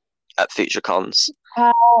at future cons.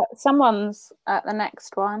 Someone's at the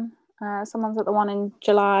next one. Someone's at the one in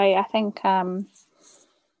July. I think I've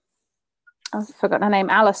forgotten her name.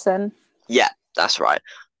 Alison. Yeah, that's right.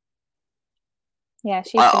 Yeah,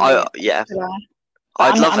 she's. Yeah.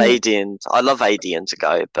 I'd love Adian to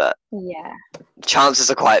go, but yeah, chances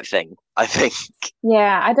are quite thin, I think.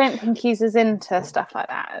 Yeah, I don't think he's as into stuff like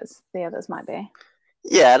that as the others might be.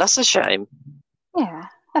 Yeah, that's a shame. Yeah,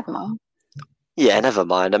 never mind. Yeah, never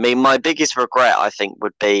mind. I mean, my biggest regret, I think,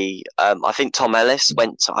 would be I think Tom Ellis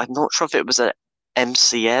went to. I'm not sure if it was an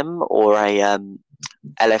MCM or a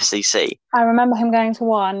LFCC. I remember him going to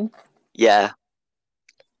one. Yeah.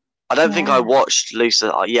 I don't think I Yeah. watched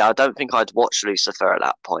Lucifer. Yeah, I don't think I'd watched Lucifer at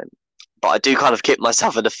that point. But I do kind of kick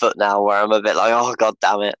myself in the foot now, where I'm a bit like, oh god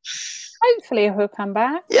damn it. Hopefully he'll come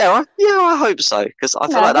back. Yeah, I hope so, because I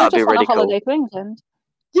feel like he'll that'd be just on really a holiday cool. to England.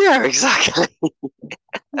 Yeah, exactly.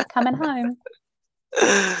 He's coming home.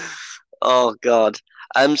 Oh god.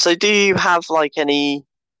 So do you have like any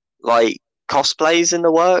like cosplays in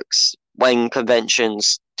the works when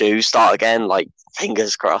conventions do start again? Like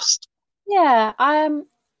fingers crossed. Yeah, I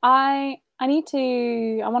need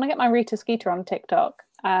to. I want to get my Rita Skeeter on TikTok.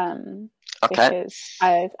 Okay. Because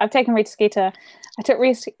I've taken Rita Skeeter. I took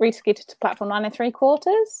Rita Skeeter to platform 9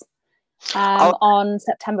 3/4 on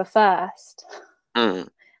September 1st. Mm.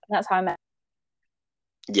 That's how I met.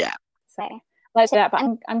 Yeah. So let's do that. But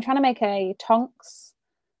I'm trying to make a Tonks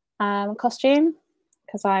costume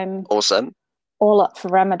because I'm Awesome. all up for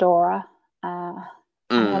Remadora.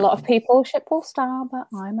 A lot of people ship All Star, but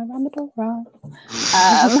I'm a Remadora.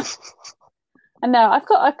 And no, I've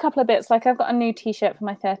got a couple of bits. Like I've got a new T-shirt for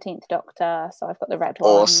my 13th Doctor, so I've got the red one.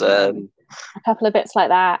 Awesome. A couple of bits like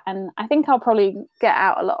that, and I think I'll probably get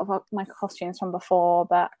out a lot of my costumes from before,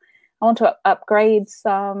 but I want to upgrade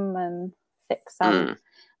some and fix some.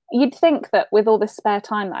 You'd think that with all this spare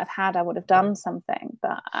time that I've had, I would have done something,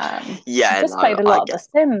 but yeah, I just played a lot of The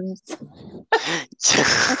Sims.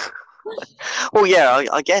 Well, yeah,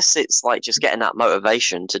 I guess it's like just getting that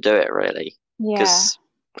motivation to do it, really. Yeah. Because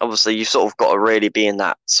obviously you've sort of got to really be in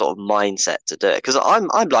that sort of mindset to do it. Because I'm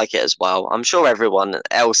like it as well. I'm sure everyone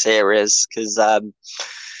else here is. Because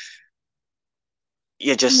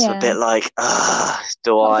you're just a bit like,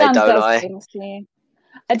 don't I?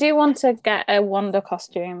 I do want to get a Wanda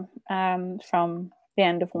costume from the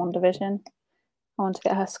end of WandaVision. I want to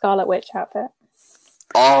get her Scarlet Witch outfit.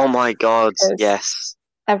 Oh my god, yes.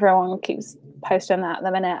 Everyone keeps posting that at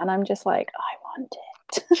the minute, and I'm just like, I want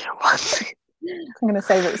it. You want it? I'm going to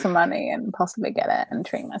save up some money and possibly get it and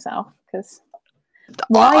treat myself, because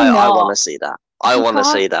I want to see that. I want to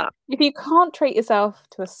see that. If you can't treat yourself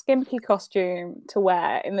to a skimpy costume to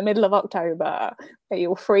wear in the middle of October that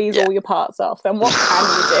you'll freeze all your parts off, then what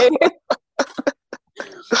can you do?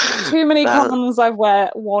 Too many cons I've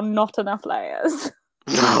worn not enough layers.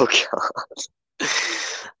 Oh god.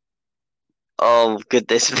 Oh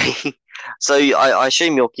goodness me. So I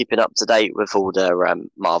assume you're keeping up to date with all the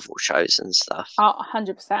Marvel shows and stuff. Oh,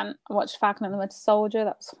 100%. I watched Falcon and the Winter Soldier.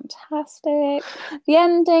 That was fantastic. The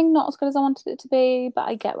ending, not as good as I wanted it to be, but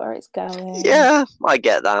I get where it's going. Yeah, I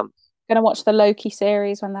get that. Gonna watch the Loki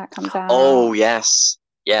series when that comes out. Oh, yes.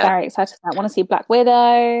 Yeah. Very excited for that. I want to see Black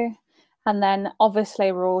Widow. And then,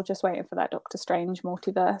 obviously, we're all just waiting for that Doctor Strange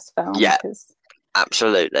multiverse film. Yeah,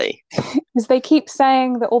 absolutely. Because they keep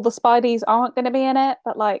saying that all the Spideys aren't going to be in it,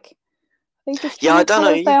 but, like, they just I don't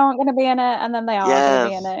know. They aren't going to be in it, and then they are going to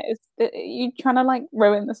be in it. You trying to like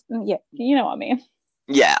ruin this? Yeah, you know what I mean.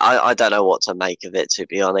 Yeah, I don't know what to make of it, to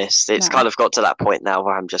be honest. It's kind of got to that point now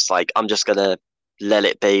where I'm just like, I'm just gonna let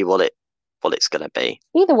it be what it's gonna be.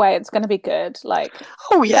 Either way, it's gonna be good. Like,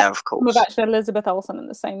 oh yeah, of course. With actually Elizabeth Olsen in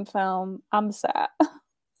the same film, I'm set.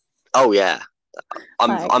 Oh yeah,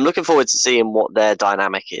 I'm looking forward to seeing what their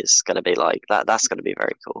dynamic is gonna be like. That's gonna be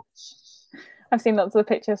very cool. I've seen lots of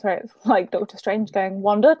pictures where it's like Doctor Strange going,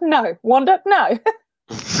 Wanda, no, Wanda, no.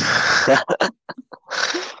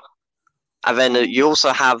 And then you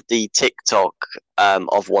also have the TikTok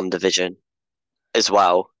of WandaVision as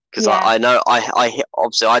well. Because I know, I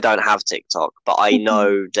obviously I don't have TikTok, but I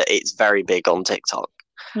know that it's very big on TikTok.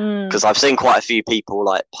 Because I've seen quite a few people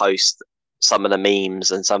like post some of the memes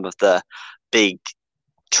and some of the big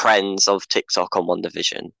trends of TikTok on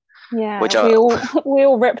WandaVision. Yeah, we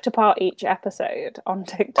all ripped apart each episode on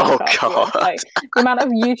TikTok. Oh god! Like, the amount of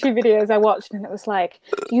YouTube videos I watched, and it was like,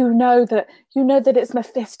 you know that it's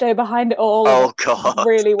Mephisto behind it all. Oh god! It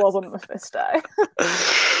really wasn't Mephisto.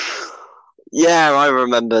 Yeah, I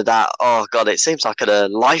remember that. Oh god, it seems like a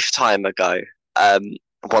lifetime ago.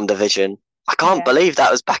 WandaVision. I can't believe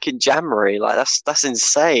that was back in January. Like that's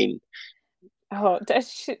insane. Oh,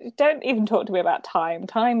 don't even talk to me about time.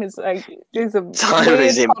 Time is a weird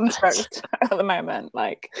construct at the moment.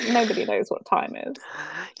 Like, nobody knows what time is.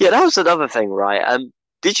 Yeah, that was another thing, right?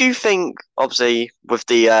 Did you think, obviously, with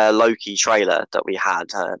the Loki trailer that we had,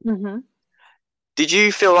 did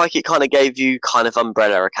you feel like it kind of gave you kind of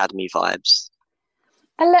Umbrella Academy vibes?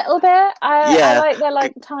 A little bit. I like their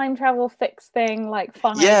like time travel fix thing, like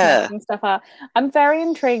fun and stuff. I'm very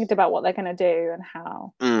intrigued about what they're going to do and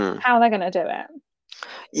how they're going to do it.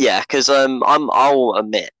 Yeah, because I'll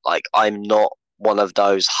admit, like, I'm not one of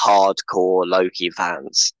those hardcore Loki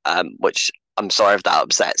fans, which I'm sorry if that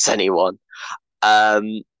upsets anyone.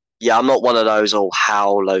 Yeah, I'm not one of those all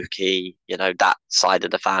how Loki, that side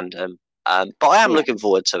of the fandom. But I am looking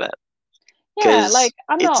forward to it Yeah, because like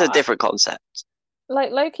it's a different concept.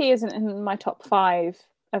 Like Loki isn't in my top 5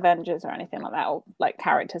 Avengers or anything like that, or like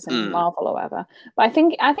characters in Marvel or whatever. But I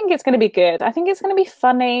think it's going to be good. I think it's going to be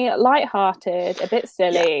funny, light-hearted, a bit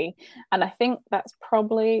silly, and I think that's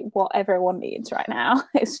probably what everyone needs right now.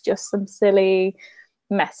 It's just some silly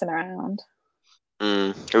messing around.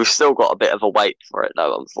 We've still got a bit of a wait for it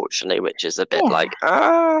though, unfortunately, which is a bit like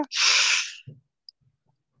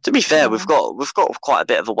To be fair, we've got quite a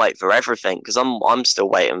bit of a wait for everything because I'm still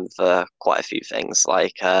waiting for quite a few things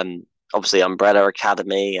like obviously Umbrella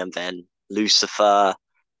Academy and then Lucifer.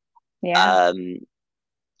 Yeah.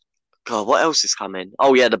 God, what else is coming?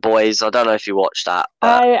 Oh yeah, The Boys. I don't know if you watched that.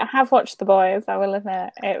 But... I have watched The Boys. I will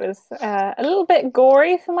admit it was a little bit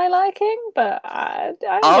gory for my liking, but I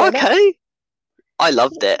okay. it. I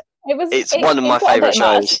loved it. It's one of my favorite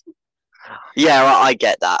shows. Much. Yeah, I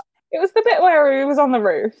get that. It was the bit where he was on the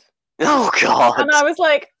roof. Oh God! And I was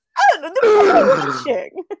like, "Oh,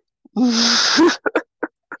 watching."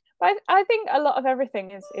 I think a lot of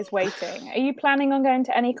everything is waiting. Are you planning on going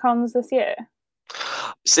to any cons this year?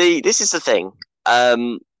 See, this is the thing.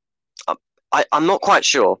 I'm not quite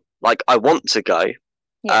sure. Like, I want to go.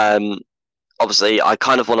 Yeah. Obviously, I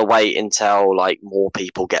kind of want to wait until like more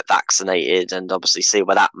people get vaccinated and obviously see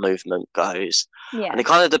where that movement goes. Yeah. And it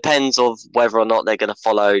kind of depends of whether or not they're going to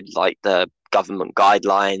follow like the government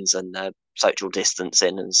guidelines and the social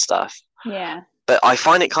distancing and stuff. Yeah. But I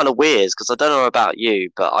find it kind of weird because I don't know about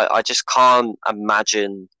you, but I just can't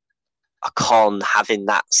imagine a con having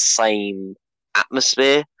that same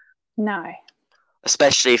atmosphere. No.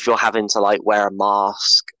 Especially if you're having to like wear a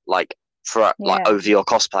mask like for like over your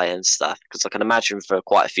cosplay and stuff, because I can imagine for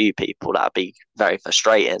quite a few people that'd be very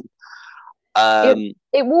frustrating. It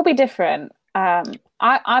will be different. I'm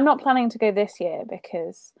not planning to go this year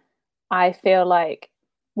because I feel like,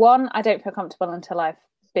 one, I don't feel comfortable until I've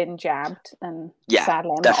been jabbed, and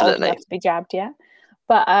sadly I'm not old enough to be jabbed yet.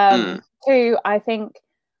 But two, I think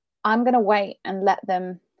I'm gonna wait and let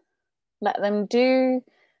them do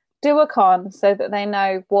a con so that they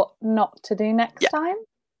know what not to do next time.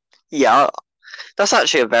 Yeah, that's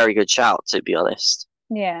actually a very good shout, to be honest.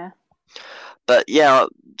 Yeah. But yeah,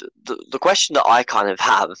 the question that I kind of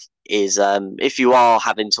have is if you are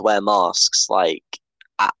having to wear masks like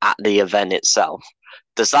at the event itself,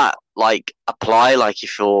 does that like apply like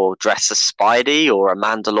if you're dressed as Spidey or a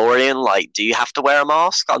Mandalorian? Like, do you have to wear a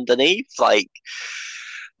mask underneath? Like,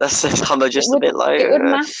 that's kind of just a bit like... It would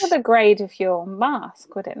matter the grade of your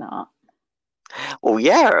mask, would it not? Well,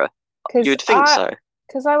 yeah, you'd think so.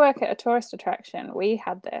 Because I work at a tourist attraction, we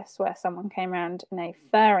had this where someone came around in a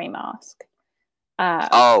furry mask.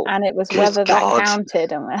 And it was whether that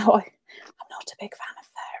counted, and we're like, I'm not a big fan of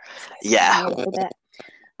furries. Yeah.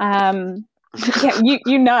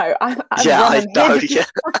 You know, I've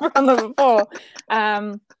run them before.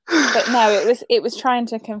 But no, it was trying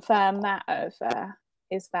to confirm that of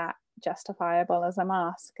is that justifiable as a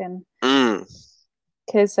mask, and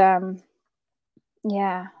because I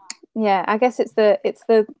guess it's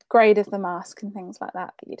the grade of the mask and things like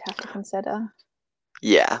that you'd have to consider.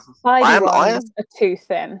 Yeah, Spidey ones are too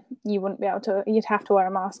thin. You wouldn't be able to. You'd have to wear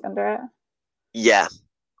a mask under it. Yeah,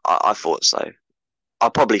 I thought so. I'll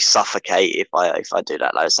probably suffocate if I do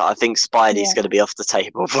that though. So I think Spidey's going to be off the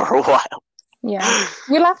table for a while. Yeah,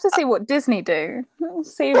 you'll have to see what Disney do.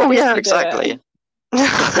 See. Exactly.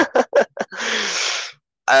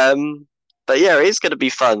 But yeah, it's going to be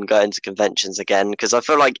fun going to conventions again because I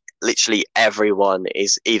feel like literally everyone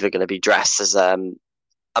is either going to be dressed as a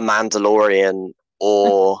Mandalorian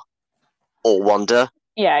or Wanda.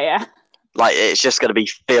 Yeah. Like it's just going to be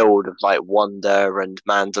filled with like Wanda and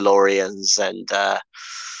Mandalorians and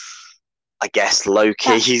I guess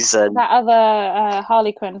Loki's and that other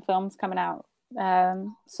Harley Quinn film's coming out,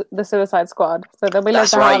 the Suicide Squad. So there'll be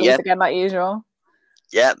loads of Harleys again, like usual.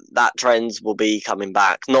 Yeah, that trend will be coming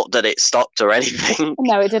back. Not that it stopped or anything.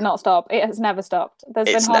 No, it did not stop. It has never stopped.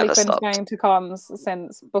 There's been Harley Quinn going to cons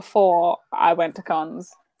since before I went to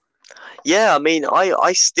cons. Yeah, I mean,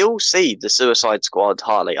 I still see the Suicide Squad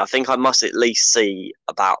Harley. I think I must at least see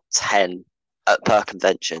about 10 per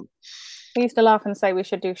convention. We used to laugh and say we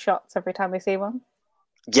should do shots every time we see one.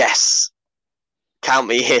 Yes. Count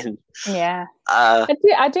me in. Yeah.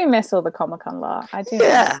 I do miss all the Comic-Con lot. I do.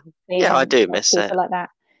 Yeah. I do miss it. Like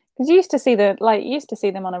that. Because you used to see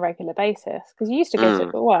them on a regular basis. Because you used to go to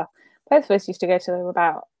both of us used to go to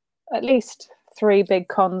about at least 3 big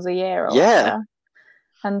cons a year. Or whatever.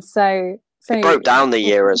 And so it broke down the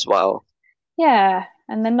year as well. Yeah,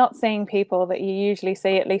 and then not seeing people that you usually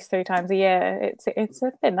see at least 3 times a year, it's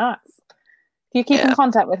a bit nuts. Do you keep in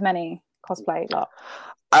contact with many cosplay lot?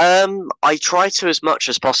 I try to as much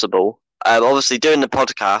as possible. Obviously, doing the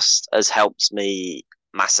podcast has helped me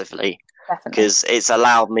massively because it's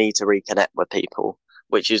allowed me to reconnect with people,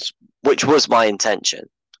 which was my intention.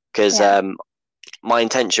 Because my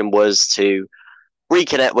intention was to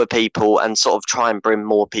reconnect with people and sort of try and bring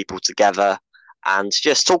more people together and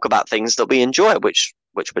just talk about things that we enjoy, which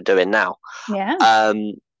we're doing now. Yeah.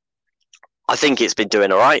 I think it's been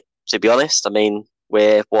doing all right, to be honest. I mean,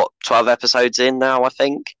 we're 12 episodes in now, I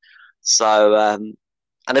think. So, and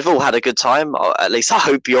they've all had a good time. Or at least I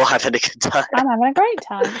hope you're having a good time. I'm having a great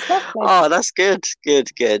time. It's lovely. Oh, that's good.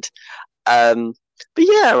 But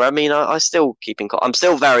yeah, I mean, I still I'm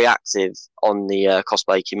still very active on the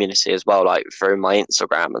cosplay community as well, like through my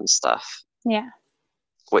Instagram and stuff. Yeah.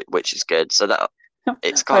 Which is good. So that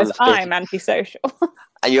it's kind of. I'm antisocial.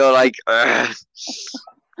 And you're like, ugh.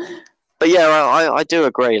 But yeah, I do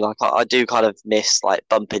agree. Like, I do kind of miss like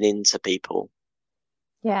bumping into people.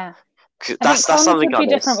 Yeah. That's something I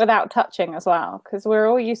think different without touching as well, because we're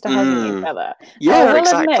all used to hugging each other. Yeah,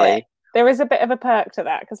 exactly. Admit, there is a bit of a perk to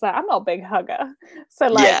that, because like I'm not a big hugger, so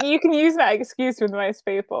like you can use that excuse with most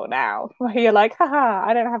people now, where you're like, haha,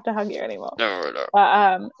 I don't have to hug you anymore. No.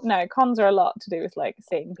 But no, cons are a lot to do with like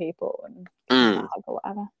seeing people and a hug or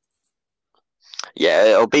whatever. Yeah,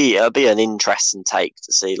 it'll be an interesting take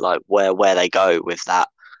to see like where they go with that.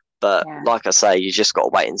 But like I say, you just got to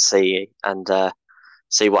wait and see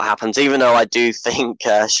what happens. Even though I do think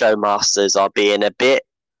Showmasters are being a bit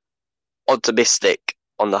optimistic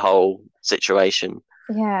on the whole situation.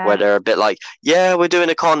 Yeah. Where they're a bit like, yeah, we're doing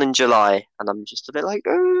a con in July, and I'm just a bit like,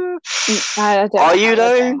 are you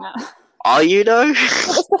though? Are you though? It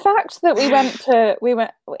was the fact that we went.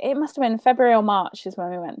 It must have been February or March is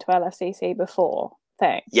when we went to LFCC before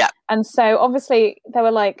thing. Yeah. And so obviously there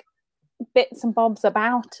were like bits and bobs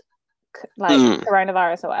about like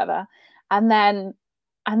coronavirus or whatever, and then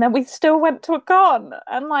we still went to a con,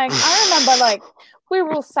 and like I remember like we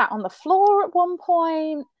were all sat on the floor at one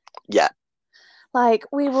point. Yeah. Like,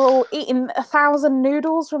 we were all eating 1,000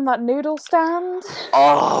 noodles from that noodle stand.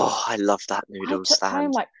 Oh, I love that noodle stand. I took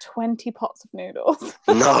home like 20 pots of noodles.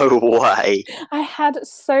 No way. I had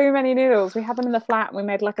so many noodles. We had them in the flat and we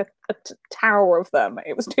made like a tower of them.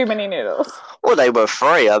 It was too many noodles. Well, they were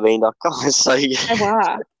free. I mean, I can't say. They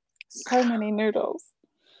were. So many noodles.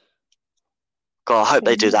 God, I hope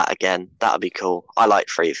they do that again. That would be cool. I like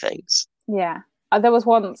free things. Yeah. There was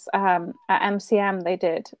once at MCM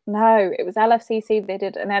it was LFCC, they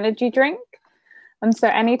did an energy drink. And so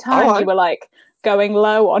anytime you were like going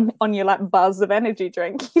low on your like buzz of energy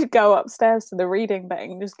drink, you'd go upstairs to the reading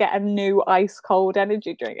thing and just get a new ice cold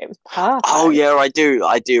energy drink. It was perfect. Oh yeah, I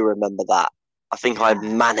do remember that. I think I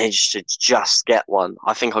managed to just get one.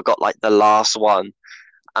 I think I got like the last one,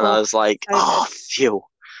 and I was like, phew.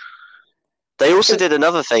 They also did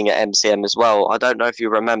another thing at MCM as well. I don't know if you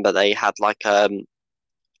remember. They had like a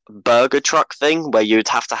burger truck thing where you'd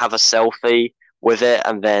have to have a selfie with it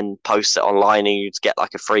and then post it online, and you'd get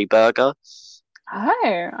like a free burger.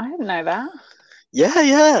 Oh, I didn't know that.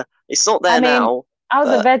 Yeah. It's not there now. I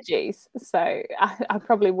was a veggie, so I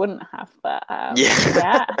probably wouldn't have. But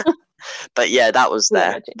yeah. But yeah, that was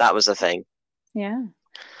there. That was a thing. Yeah,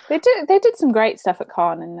 they did some great stuff at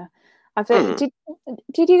Con, and I think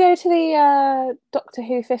did you go to the Doctor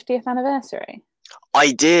Who 50th anniversary?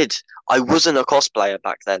 I did. I wasn't a cosplayer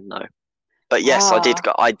back then, though. But yes, I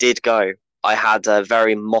did go. I had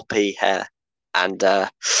very moppy hair, and I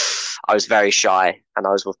was very shy, and I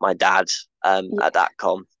was with my dad at that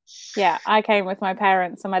con. Yeah, I came with my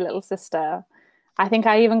parents and my little sister. I think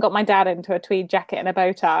I even got my dad into a tweed jacket and a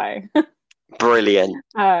bow tie. Brilliant.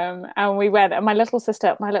 And we went, and my little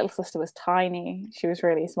sister was tiny. She was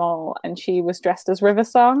really small, and she was dressed as River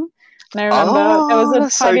Song. And I remember there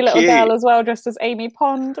was a tiny little girl as well, dressed as Amy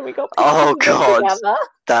Pond, and we got together.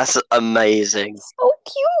 That's amazing. So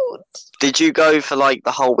cute. Did you go for like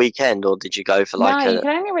the whole weekend, or did you go for like? No, you can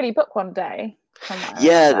only really book one day.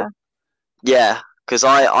 Yeah, because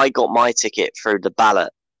I got my ticket through the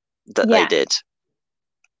ballot that they did,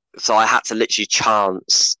 so I had to literally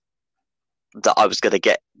chance that I was gonna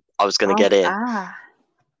get in.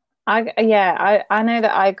 I know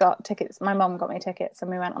that I got tickets. My mum got me tickets,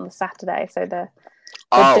 and we went on the Saturday. So the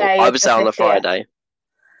day I was there on the Friday.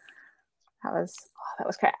 That was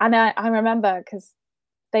great. And I remember because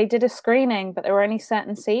they did a screening, but there were only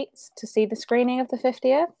certain seats to see the screening of the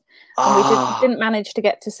 50th. And we didn't manage to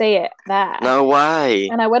get to see it there. No way.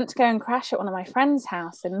 And I went to go and crash at one of my friend's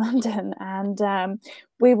house in London. And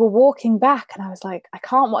we were walking back and I was like, I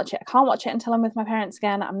can't watch it. I can't watch it until I'm with my parents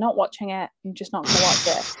again. I'm not watching it. I'm just not going to watch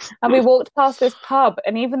it. And we walked past this pub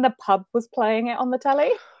and even the pub was playing it on the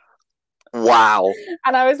telly. Wow.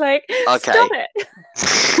 And I was like, okay. Stop it.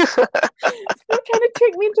 Stop trying to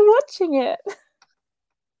trick me into watching it.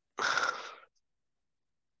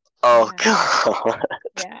 Oh God.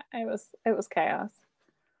 Yeah, it was chaos.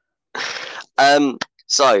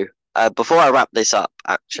 So before I wrap this up,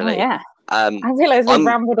 actually, I realise we've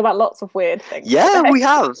rambled about lots of weird things. Yeah, today. we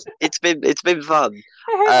have. It's been fun.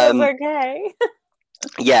 I hope it's okay.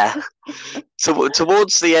 Yeah.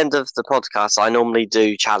 Towards the end of the podcast, I normally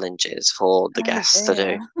do challenges for the guests to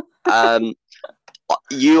do.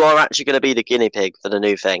 You are actually going to be the guinea pig for the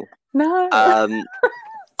new thing. No.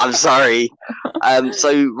 I'm sorry.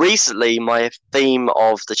 So recently, my theme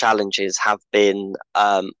of the challenges have been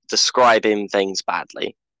describing things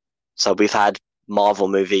badly. So we've had Marvel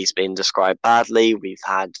movies being described badly. We've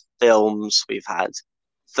had films. We've had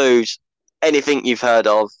food. Anything you've heard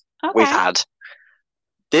of, we've had.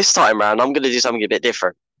 This time round, I'm going to do something a bit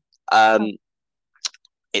different.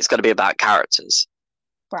 It's going to be about characters.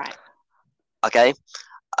 Right. Okay.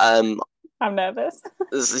 I'm nervous.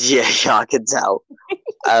 Yeah, I can tell.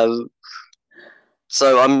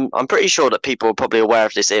 So I'm pretty sure that people are probably aware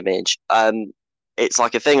of this image. It's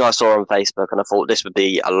like a thing I saw on Facebook, and I thought this would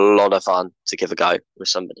be a lot of fun to give a go with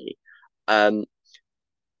somebody.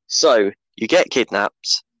 So you get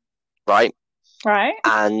kidnapped, right? Right.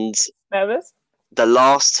 And nervous. The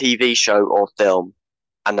last TV show or film,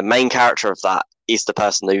 and the main character of that is the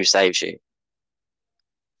person who saves you.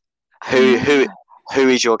 Who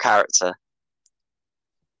is your character?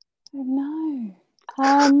 No.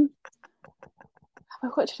 Have I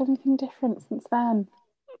watched anything different since then?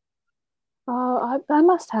 Oh, I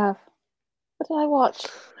must have. What did I watch?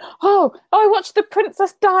 Oh, I watched The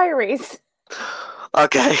Princess Diaries.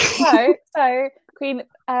 Okay. So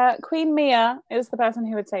Queen Mia is the person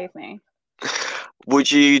who would save me.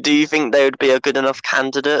 Do you think they would be a good enough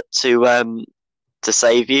candidate to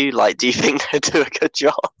save you? Like, do you think they'd do a good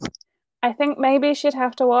job? I think maybe she'd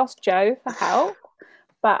have to ask Joe for help.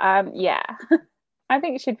 But yeah, I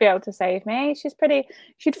think she'd be able to save me.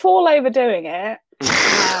 She'd fall over doing it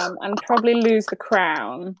and probably lose the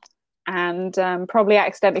crown and probably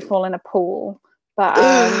accidentally fall in a pool. But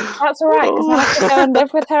that's all right because I have to go and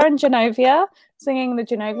live with her in Genovia, singing the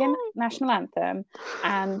Genovian national anthem.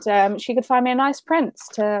 And she could find me a nice prince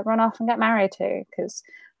to run off and get married to because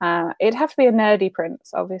it'd have to be a nerdy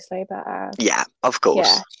prince, obviously. But yeah, of course.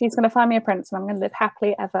 Yeah, she's going to find me a prince and I'm going to live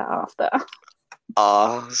happily ever after.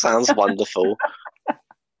 Oh, sounds wonderful.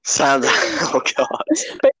 Oh God!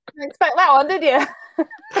 But you didn't expect that one, did you?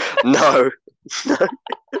 No.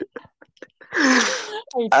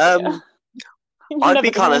 I'd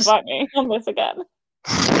be kind of invite me on this again.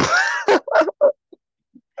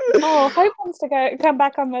 Oh, Hope wants to come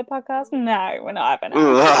back on the podcast. No, we're not having it.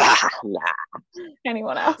 Nah.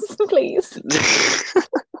 Anyone else, please?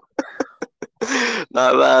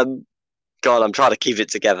 No. God, I'm trying to keep it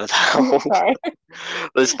together now. Sorry.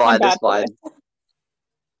 That's fine.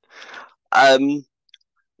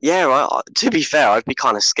 Yeah, right. To be fair, I'd be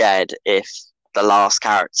kind of scared if the last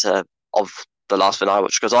character of the last thing I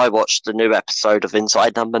watched, because I watched the new episode of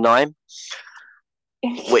Inside Number 9,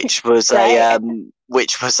 which was a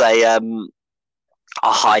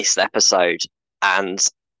heist episode, and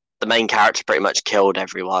the main character pretty much killed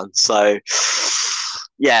everyone. So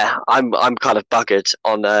yeah, I'm kind of buggered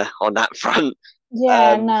on that front.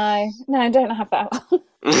 Yeah, no, don't have that.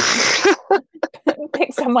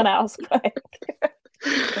 Pick someone else, quick.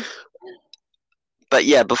 But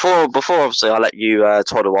yeah, before obviously I let you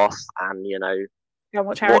toddle off and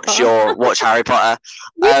watch Harry Potter.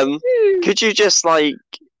 Could you just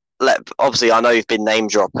obviously I know you've been name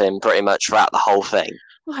dropping pretty much throughout the whole thing.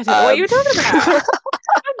 Well, I don't know what you were talking about.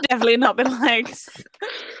 I've definitely not been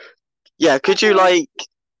Yeah, could you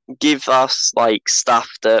give us stuff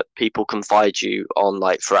that people can find you on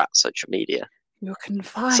throughout social media? You can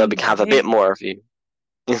find so we can have a bit more of you.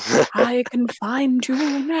 I can find you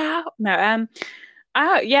now. No,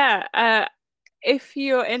 if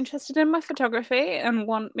you're interested in my photography and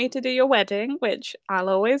want me to do your wedding, which I'll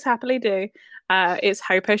always happily do, it's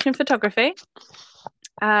Hope Ocean Photography.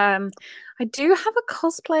 I do have a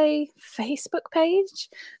cosplay Facebook page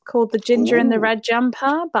called The Ginger in the Red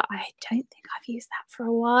Jumper, but I don't think I've used that for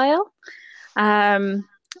a while.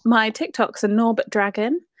 My TikToks are Norbert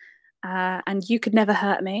Dragon and You Could Never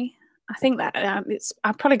Hurt Me. I think that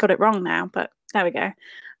I've probably got it wrong now, but there we go.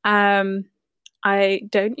 I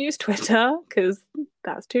don't use Twitter because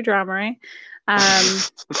that's too dramery.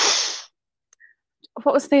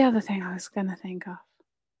 What was the other thing I was going to think of?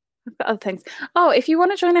 I've got other things. Oh, if you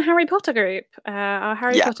want to join a Harry Potter group, our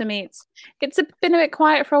Harry Potter meets. It's been a bit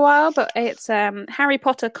quiet for a while, but it's Harry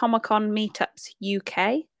Potter Comic-Con Meetups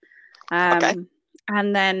UK. Okay.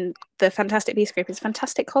 And then the Fantastic Beasts group is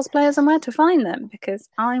Fantastic Cosplayers and Where to Find Them, because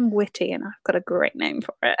I'm witty and I've got a great name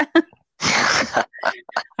for it.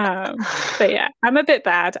 But yeah, I'm a bit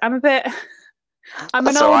bad. I'm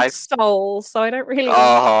an old soul, so I don't really.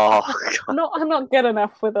 Oh, I'm not good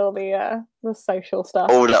enough with all the social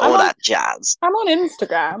stuff. All that jazz. I'm on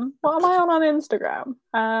Instagram. What am I on Instagram?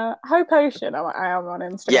 Hope Ocean. I am on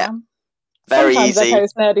Instagram. Yeah, very sometimes easy. I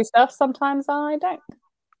post nerdy stuff. Sometimes I don't.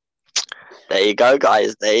 There you go,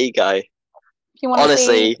 guys. There you go. If you want to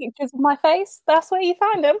see pictures of my face, that's where you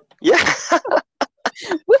find them. Yeah.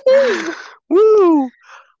 Woohoo! Woo!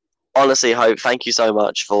 Honestly, Hope, thank you so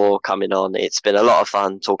much for coming on. It's been a lot of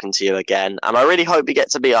fun talking to you again, and I really hope you get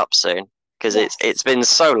to be up soon because it's been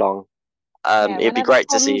so long. It'd be great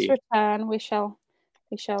to see you. Return, we shall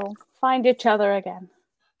find each other again.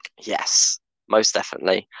 Yes, most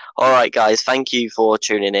definitely. All right, guys. Thank you for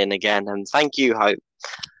tuning in again, and thank you, Hope.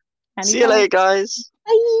 See you later, guys.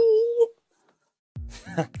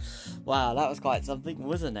 Bye. Wow, that was quite something,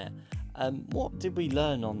 wasn't it? What did we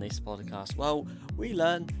learn on this podcast? Well, we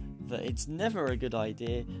learned that it's never a good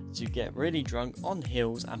idea to get really drunk on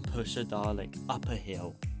hills and push a Dalek up a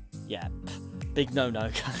hill. Yeah, big no-no,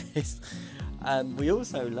 guys. We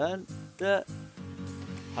also learned that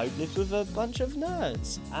Hope lives with a bunch of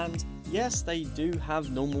nerds, and yes, they do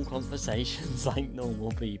have normal conversations like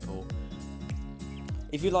normal people.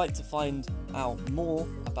 If you'd like to find out more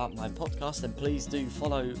about my podcast, then please do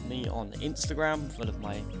follow me on Instagram, full of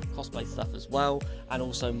my cosplay stuff as well, and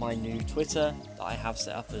also my new Twitter that I have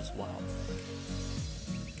set up as well.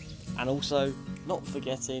 And also, not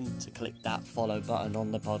forgetting to click that follow button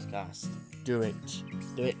on the podcast. Do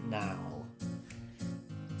it now.